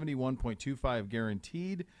includes $71.25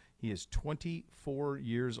 guaranteed. He is 24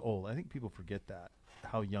 years old. I think people forget that,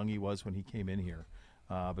 how young he was when he came in here.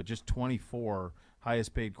 But just 24,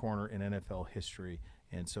 highest paid corner in NFL history.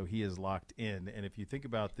 And so he is locked in. And if you think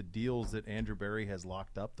about the deals that Andrew Berry has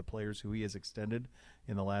locked up, the players who he has extended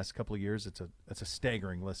in the last couple of years, it's a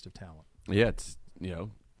staggering list of talent. Yeah, it's,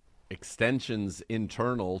 extensions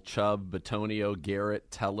internal, Chubb, Bitonio,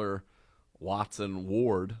 Garrett, Teller, Watson,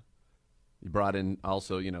 Ward. You brought in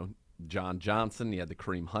also, John Johnson. You had the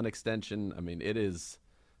Kareem Hunt extension. I mean,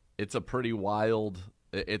 it's a pretty wild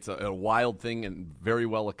 – it's a wild thing and very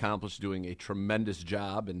well accomplished, doing a tremendous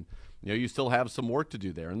job. And, you still have some work to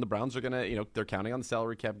do there. And the Browns are going to, they're counting on the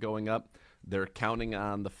salary cap going up. They're counting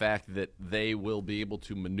on the fact that they will be able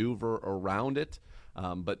to maneuver around it.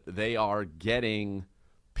 But they are getting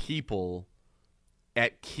people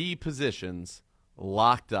at key positions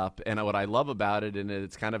locked up. And what I love about it, and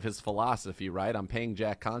it's kind of his philosophy, right? I'm paying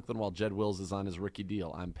Jack Conklin while Jed Wills is on his rookie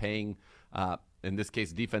deal. I'm paying in this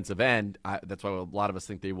case, defensive end. That's why a lot of us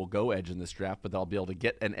think they will go edge in this draft, but they'll be able to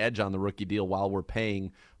get an edge on the rookie deal while we're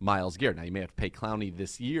paying Myles Garrett. Now, you may have to pay Clowney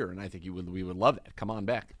this year, and I think we would love that. Come on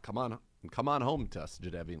back. Come on home to us,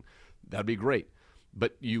 Jadeveon. That'd be great.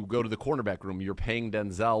 But you go to the cornerback room, you're paying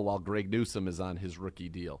Denzel while Greg Newsome is on his rookie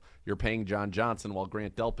deal. You're paying John Johnson while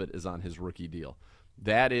Grant Delpit is on his rookie deal.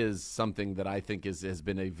 That is something that I think has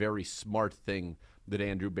been a very smart thing that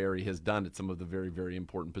Andrew Berry has done at some of the very, very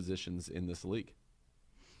important positions in this league.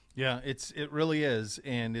 Yeah, it really is,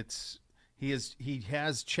 and he has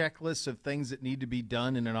checklists of things that need to be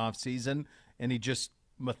done in an off season, and he just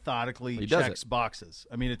methodically checks boxes.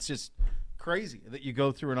 I mean, it's just crazy that you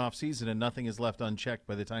go through an off season and nothing is left unchecked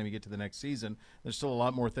by the time you get to the next season. There's still a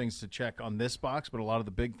lot more things to check on this box, but a lot of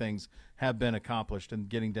the big things have been accomplished, and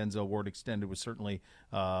getting Denzel Ward extended was certainly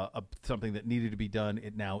something that needed to be done.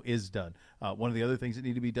 It now is done. One of the other things that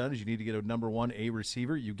need to be done is you need to get a number 1A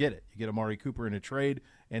receiver. You get it. You get Amari Cooper in a trade,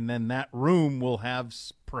 and then that room will have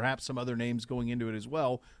perhaps some other names going into it as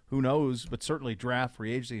well. Who knows? But certainly draft,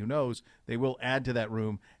 free agency, who knows? They will add to that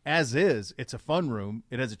room. As is, it's a fun room.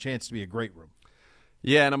 It has a chance to be a great room.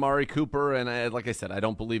 Yeah, and Amari Cooper, and like I said, I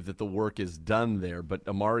don't believe that the work is done there, but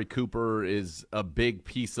Amari Cooper is a big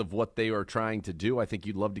piece of what they are trying to do. I think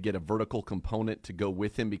you'd love to get a vertical component to go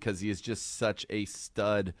with him because he is just such a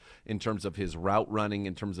stud in terms of his route running,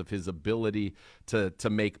 in terms of his ability to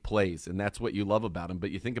make plays, and that's what you love about him. But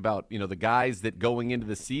you think about, the guys that going into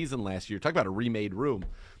the season last year, talk about a remade room.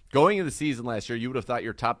 Going into the season last year, you would have thought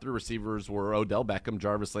your top 3 receivers were Odell Beckham,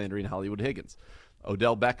 Jarvis Landry, and Hollywood Higgins.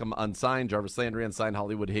 Odell Beckham unsigned, Jarvis Landry unsigned,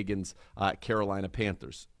 Hollywood Higgins, Carolina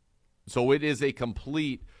Panthers. So it is a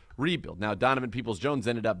complete rebuild. Now, Donovan Peoples-Jones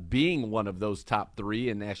ended up being one of those top 3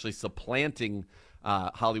 and actually supplanting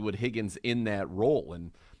Hollywood Higgins in that role.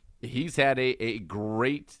 And he's had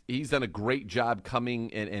he's done a great job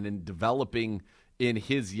coming and in developing in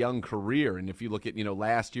his young career. And if you look at,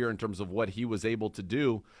 last year in terms of what he was able to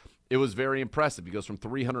do, it was very impressive. He goes from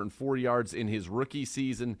 304 yards in his rookie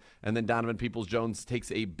season, and then Donovan Peoples-Jones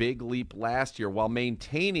takes a big leap last year while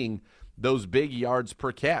maintaining those big yards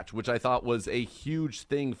per catch, which I thought was a huge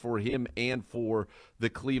thing for him and for the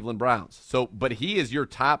Cleveland Browns. So, but he is your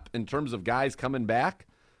top in terms of guys coming back.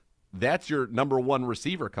 That's your number 1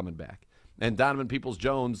 receiver coming back. And Donovan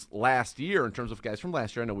Peoples-Jones last year, in terms of guys from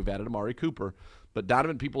last year, I know we've added Amari Cooper, but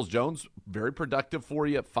Donovan Peoples-Jones, very productive for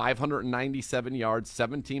you at 597 yards,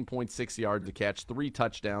 17.6 yards to catch, 3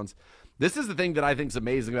 touchdowns. This is the thing that I think is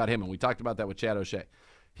amazing about him, and we talked about that with Chad O'Shea.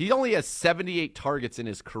 He only has 78 targets in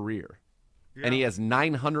his career. and he has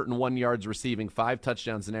 901 yards receiving, 5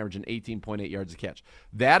 touchdowns, and averaging 18.8 yards a catch.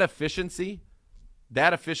 That efficiency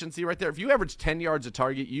right there, if you average 10 yards a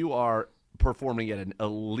target, you are performing at an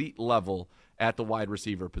elite level at the wide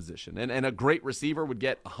receiver position. And a great receiver would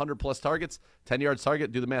get 100-plus targets, 10 yards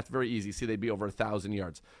target. Do the math very easy. See, they'd be over 1,000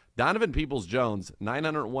 yards. Donovan Peoples-Jones,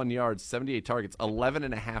 901 yards, 78 targets,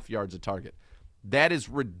 11.5 yards a target. That is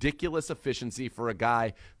ridiculous efficiency for a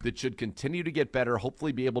guy that should continue to get better,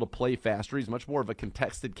 hopefully be able to play faster. He's much more of a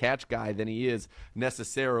contested catch guy than he is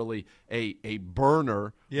necessarily a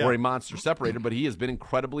burner or a monster separator, but he has been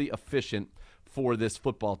incredibly efficient for this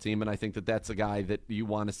football team, and I think that that's a guy that you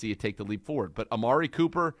want to see take the leap forward. But Amari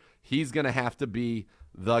Cooper, he's going to have to be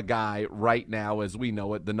the guy right now as we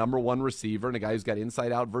know it, the number one receiver, and a guy who's got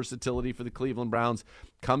inside-out versatility for the Cleveland Browns,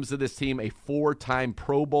 comes to this team a 4-time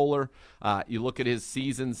Pro Bowler. You look at his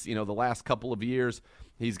seasons, the last couple of years,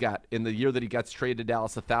 he's got, in the year that he gets traded to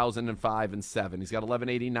Dallas, 1,005 and 7. He's got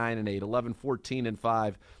 1,189 and 8, 1,114 and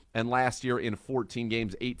 5, and last year in 14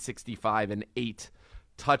 games, 865 and 8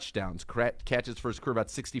 touchdowns. Catches for his career about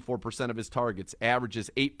 64% of his targets, averages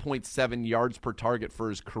 8.7 yards per target for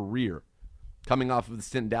his career. Coming off of the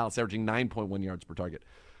stint in Dallas, averaging 9.1 yards per target.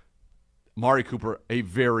 Amari Cooper, a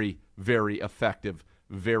very, very effective,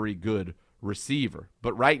 very good receiver.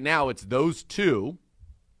 But right now, it's those two.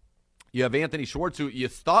 You have Anthony Schwartz, who you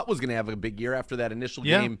thought was going to have a big year after that initial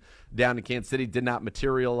game down in Kansas City, did not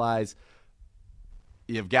materialize.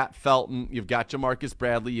 You've got Felton, you've got Jamarcus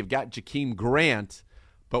Bradley, you've got Jakeem Grant,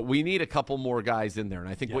 but we need a couple more guys in there. And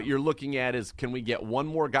I think what you're looking at is, can we get one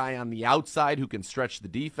more guy on the outside who can stretch the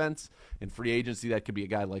defense? In free agency, that could be a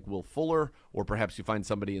guy like Will Fuller, or perhaps you find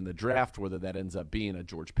somebody in the draft, whether that ends up being a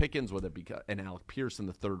George Pickens, whether it be an Alec Pierce in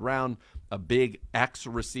the 3rd round, a big X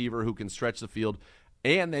receiver who can stretch the field.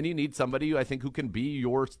 And then you need somebody who can be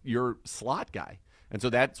your slot guy. And so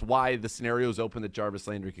that's why the scenario is open that Jarvis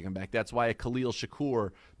Landry can come back. That's why a Khalil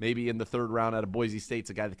Shakur, maybe in the 3rd round out of Boise State's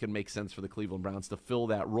a guy that can make sense for the Cleveland Browns to fill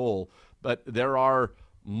that role. But there are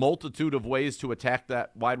multitude of ways to attack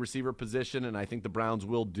that wide receiver position, and I think the Browns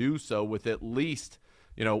will do so with at least,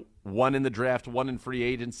 one in the draft, one in free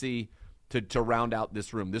agency to round out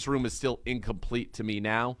this room. This room is still incomplete to me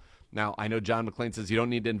now. Now, I know John McClain says you don't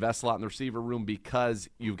need to invest a lot in the receiver room because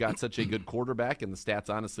you've got such a good quarterback, and the stats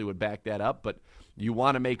honestly would back that up, but you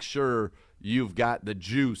want to make sure you've got the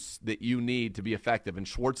juice that you need to be effective. And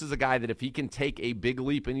Schwartz is a guy that if he can take a big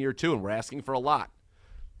leap in year 2, and we're asking for a lot,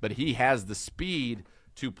 but he has the speed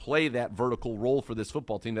to play that vertical role for this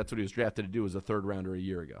football team. That's what he was drafted to do as a 3rd rounder a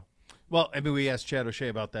year ago. Well, I mean, we asked Chad O'Shea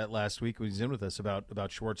about that last week when he was in with us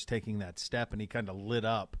about Schwartz taking that step, and he kind of lit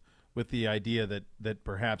up with the idea that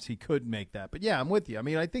perhaps he could make that. But yeah, I'm with you. I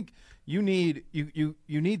mean, I think you need you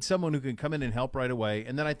need someone who can come in and help right away,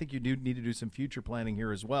 and then I think you do need to do some future planning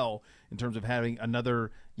here as well in terms of having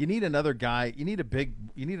another. You need another guy. You need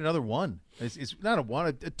another one. It's not a one,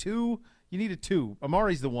 a 2. You need a 2.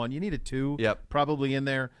 Amari's the one. You need a 2. Yep. Probably in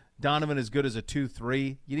there. Donovan is good as a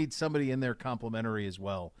 2-3. You need somebody in there complimentary as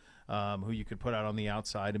well, who you could put out on the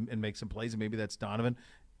outside and make some plays, and maybe that's Donovan.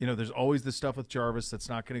 There's always the stuff with Jarvis that's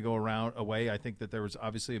not going to go away. I think that there was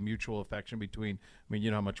obviously a mutual affection between, you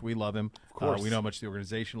know how much we love him. Of course. We know how much the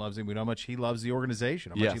organization loves him. We know how much he loves the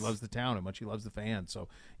organization, how much he loves the town, how much he loves the fans. So,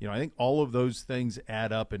 I think all of those things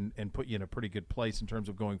add up and put you in a pretty good place in terms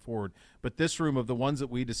of going forward. But this room, of the ones that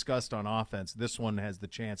we discussed on offense, this one has the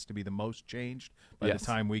chance to be the most changed by the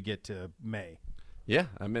time we get to May. Yeah,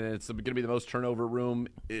 I mean, it's going to be the most turnover room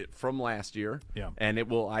from last year. Yeah. And it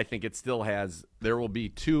will, I think it still has, there will be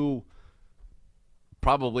 2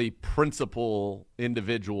 probably principal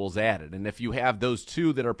individuals added. And if you have those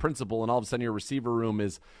 2 that are principal and all of a sudden your receiver room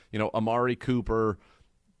is, Amari Cooper,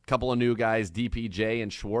 a couple of new guys, DPJ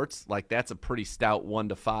and Schwartz, like that's a pretty stout 1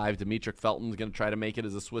 to 5. Demetric Felton's going to try to make it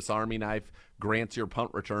as a Swiss Army knife. Grant's your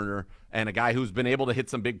punt returner, and a guy who's been able to hit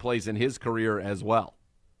some big plays in his career as well.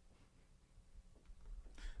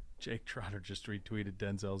 Jake Trotter just retweeted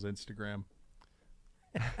Denzel's Instagram.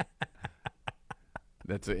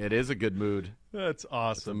 It is a good mood. That's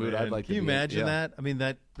awesome. It's a mood man. I'd like Can to you be in. imagine that? I mean,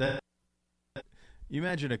 that you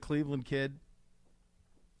imagine a Cleveland kid,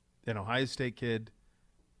 an Ohio State kid,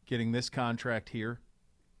 getting this contract here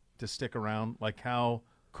to stick around. Like how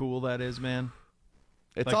cool that is, man.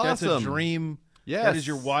 It's like, awesome. That's a dream. Yes. That is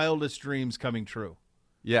your wildest dreams coming true.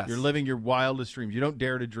 Yes. You're living your wildest dreams. You don't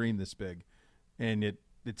dare to dream this big, and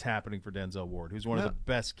it's happening for Denzel Ward, who's one of the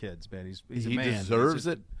best kids, man. He's a man. He deserves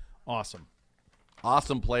it. Awesome.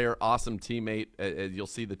 Awesome player, awesome teammate. You'll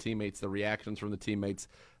see the teammates, the reactions from the teammates.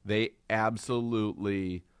 They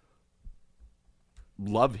absolutely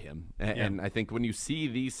love him. And I think when you see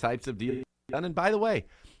these types of deals done, and by the way,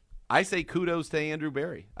 I say kudos to Andrew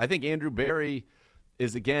Berry. I think Andrew Berry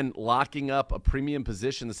is, again, locking up a premium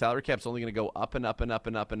position. The salary cap's only going to go up and up and up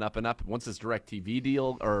and up and up and up. Once this DirecTV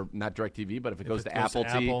deal, or not DirecTV, but if it goes to Apple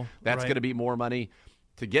TV, that's going to be more money.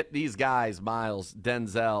 To get these guys, Miles,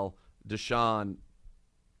 Denzel, Deshaun,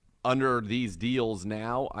 under these deals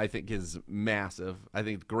now, I think is massive. I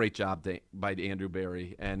think great job by Andrew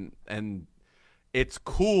Berry. And it's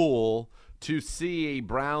cool to see a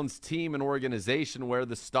Browns team and organization where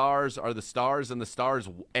the stars are the stars, and the stars,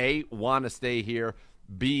 A, want to stay here,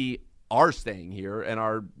 B, are staying here and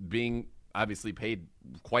are being obviously paid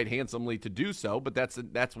quite handsomely to do so, but that's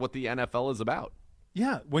what the NFL is about.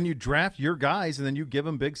 Yeah, when you draft your guys and then you give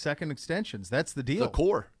them big second extensions, that's the deal. The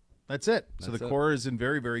core. That's it. So the core is in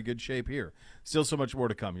very, very good shape here. Still so much more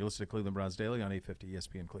to come. You listen to Cleveland Browns Daily on 850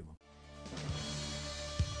 ESPN Cleveland.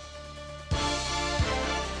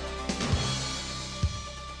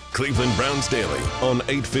 Cleveland Browns Daily on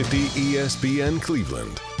 850 ESPN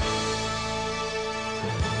Cleveland.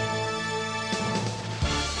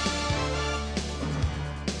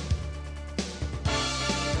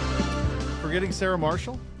 Forgetting Sarah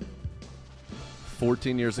Marshall?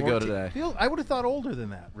 14 years ago today. I would have thought older than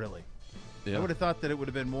that, really. Yeah. I would have thought that it would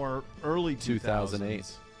have been more early 2008.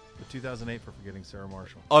 The 2008 for Forgetting Sarah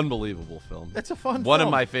Marshall. Unbelievable film. That's a fun One film.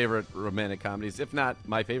 of my favorite romantic comedies, if not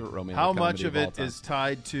my favorite romantic comedy. How much of all it time. is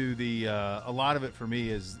tied to the a lot of it for me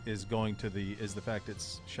is going to the fact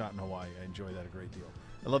it's shot in Hawaii. I enjoy that a great deal.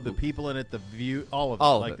 I love the people in it, the view, all of it.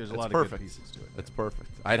 All of like it. there's a It's lot perfect. of good pieces to it. It's perfect.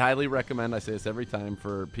 I'd highly recommend, I say this every time,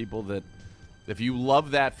 for people that if you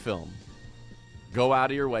love that film, go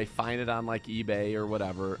out of your way, find it on like eBay or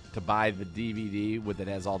whatever, to buy the DVD with it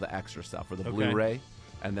has all the extra stuff, or the Blu-ray,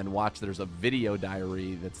 and then watch. There's a video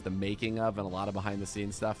diary that's the making of and a lot of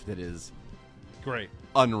behind-the-scenes stuff that is Great.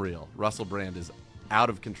 Unreal. Russell Brand is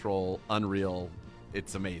out of control, unreal.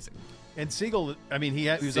 It's amazing. And Siegel, I mean, he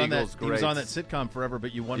was on that. Siegel's He was great. on that sitcom forever,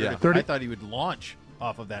 but you wondered Yeah. if I thought he would launch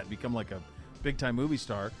off of that and become like a big-time movie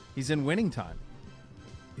star. He's in Winning Time.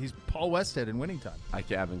 He's Paul Westhead in Winning Time. I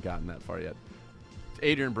haven't gotten that far yet.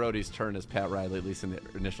 Adrian Brody's turn as Pat Riley, at least in the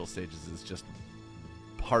initial stages, is just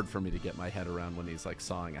hard for me to get my head around when he's like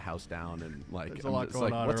sawing a house down and like, There's a lot it's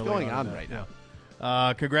going like, on. what's early going on on right yeah.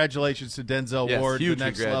 now? Congratulations to Denzel Yes, Ward. The huge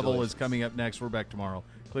next level is congratulations. coming up next. We're back tomorrow.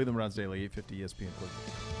 Cleveland Browns Daily, 850 ESPN Cleveland.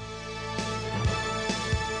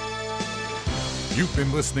 You've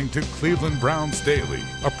been listening to Cleveland Browns Daily,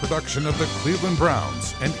 a production of the Cleveland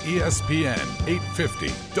Browns and ESPN 850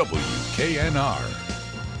 WKNR.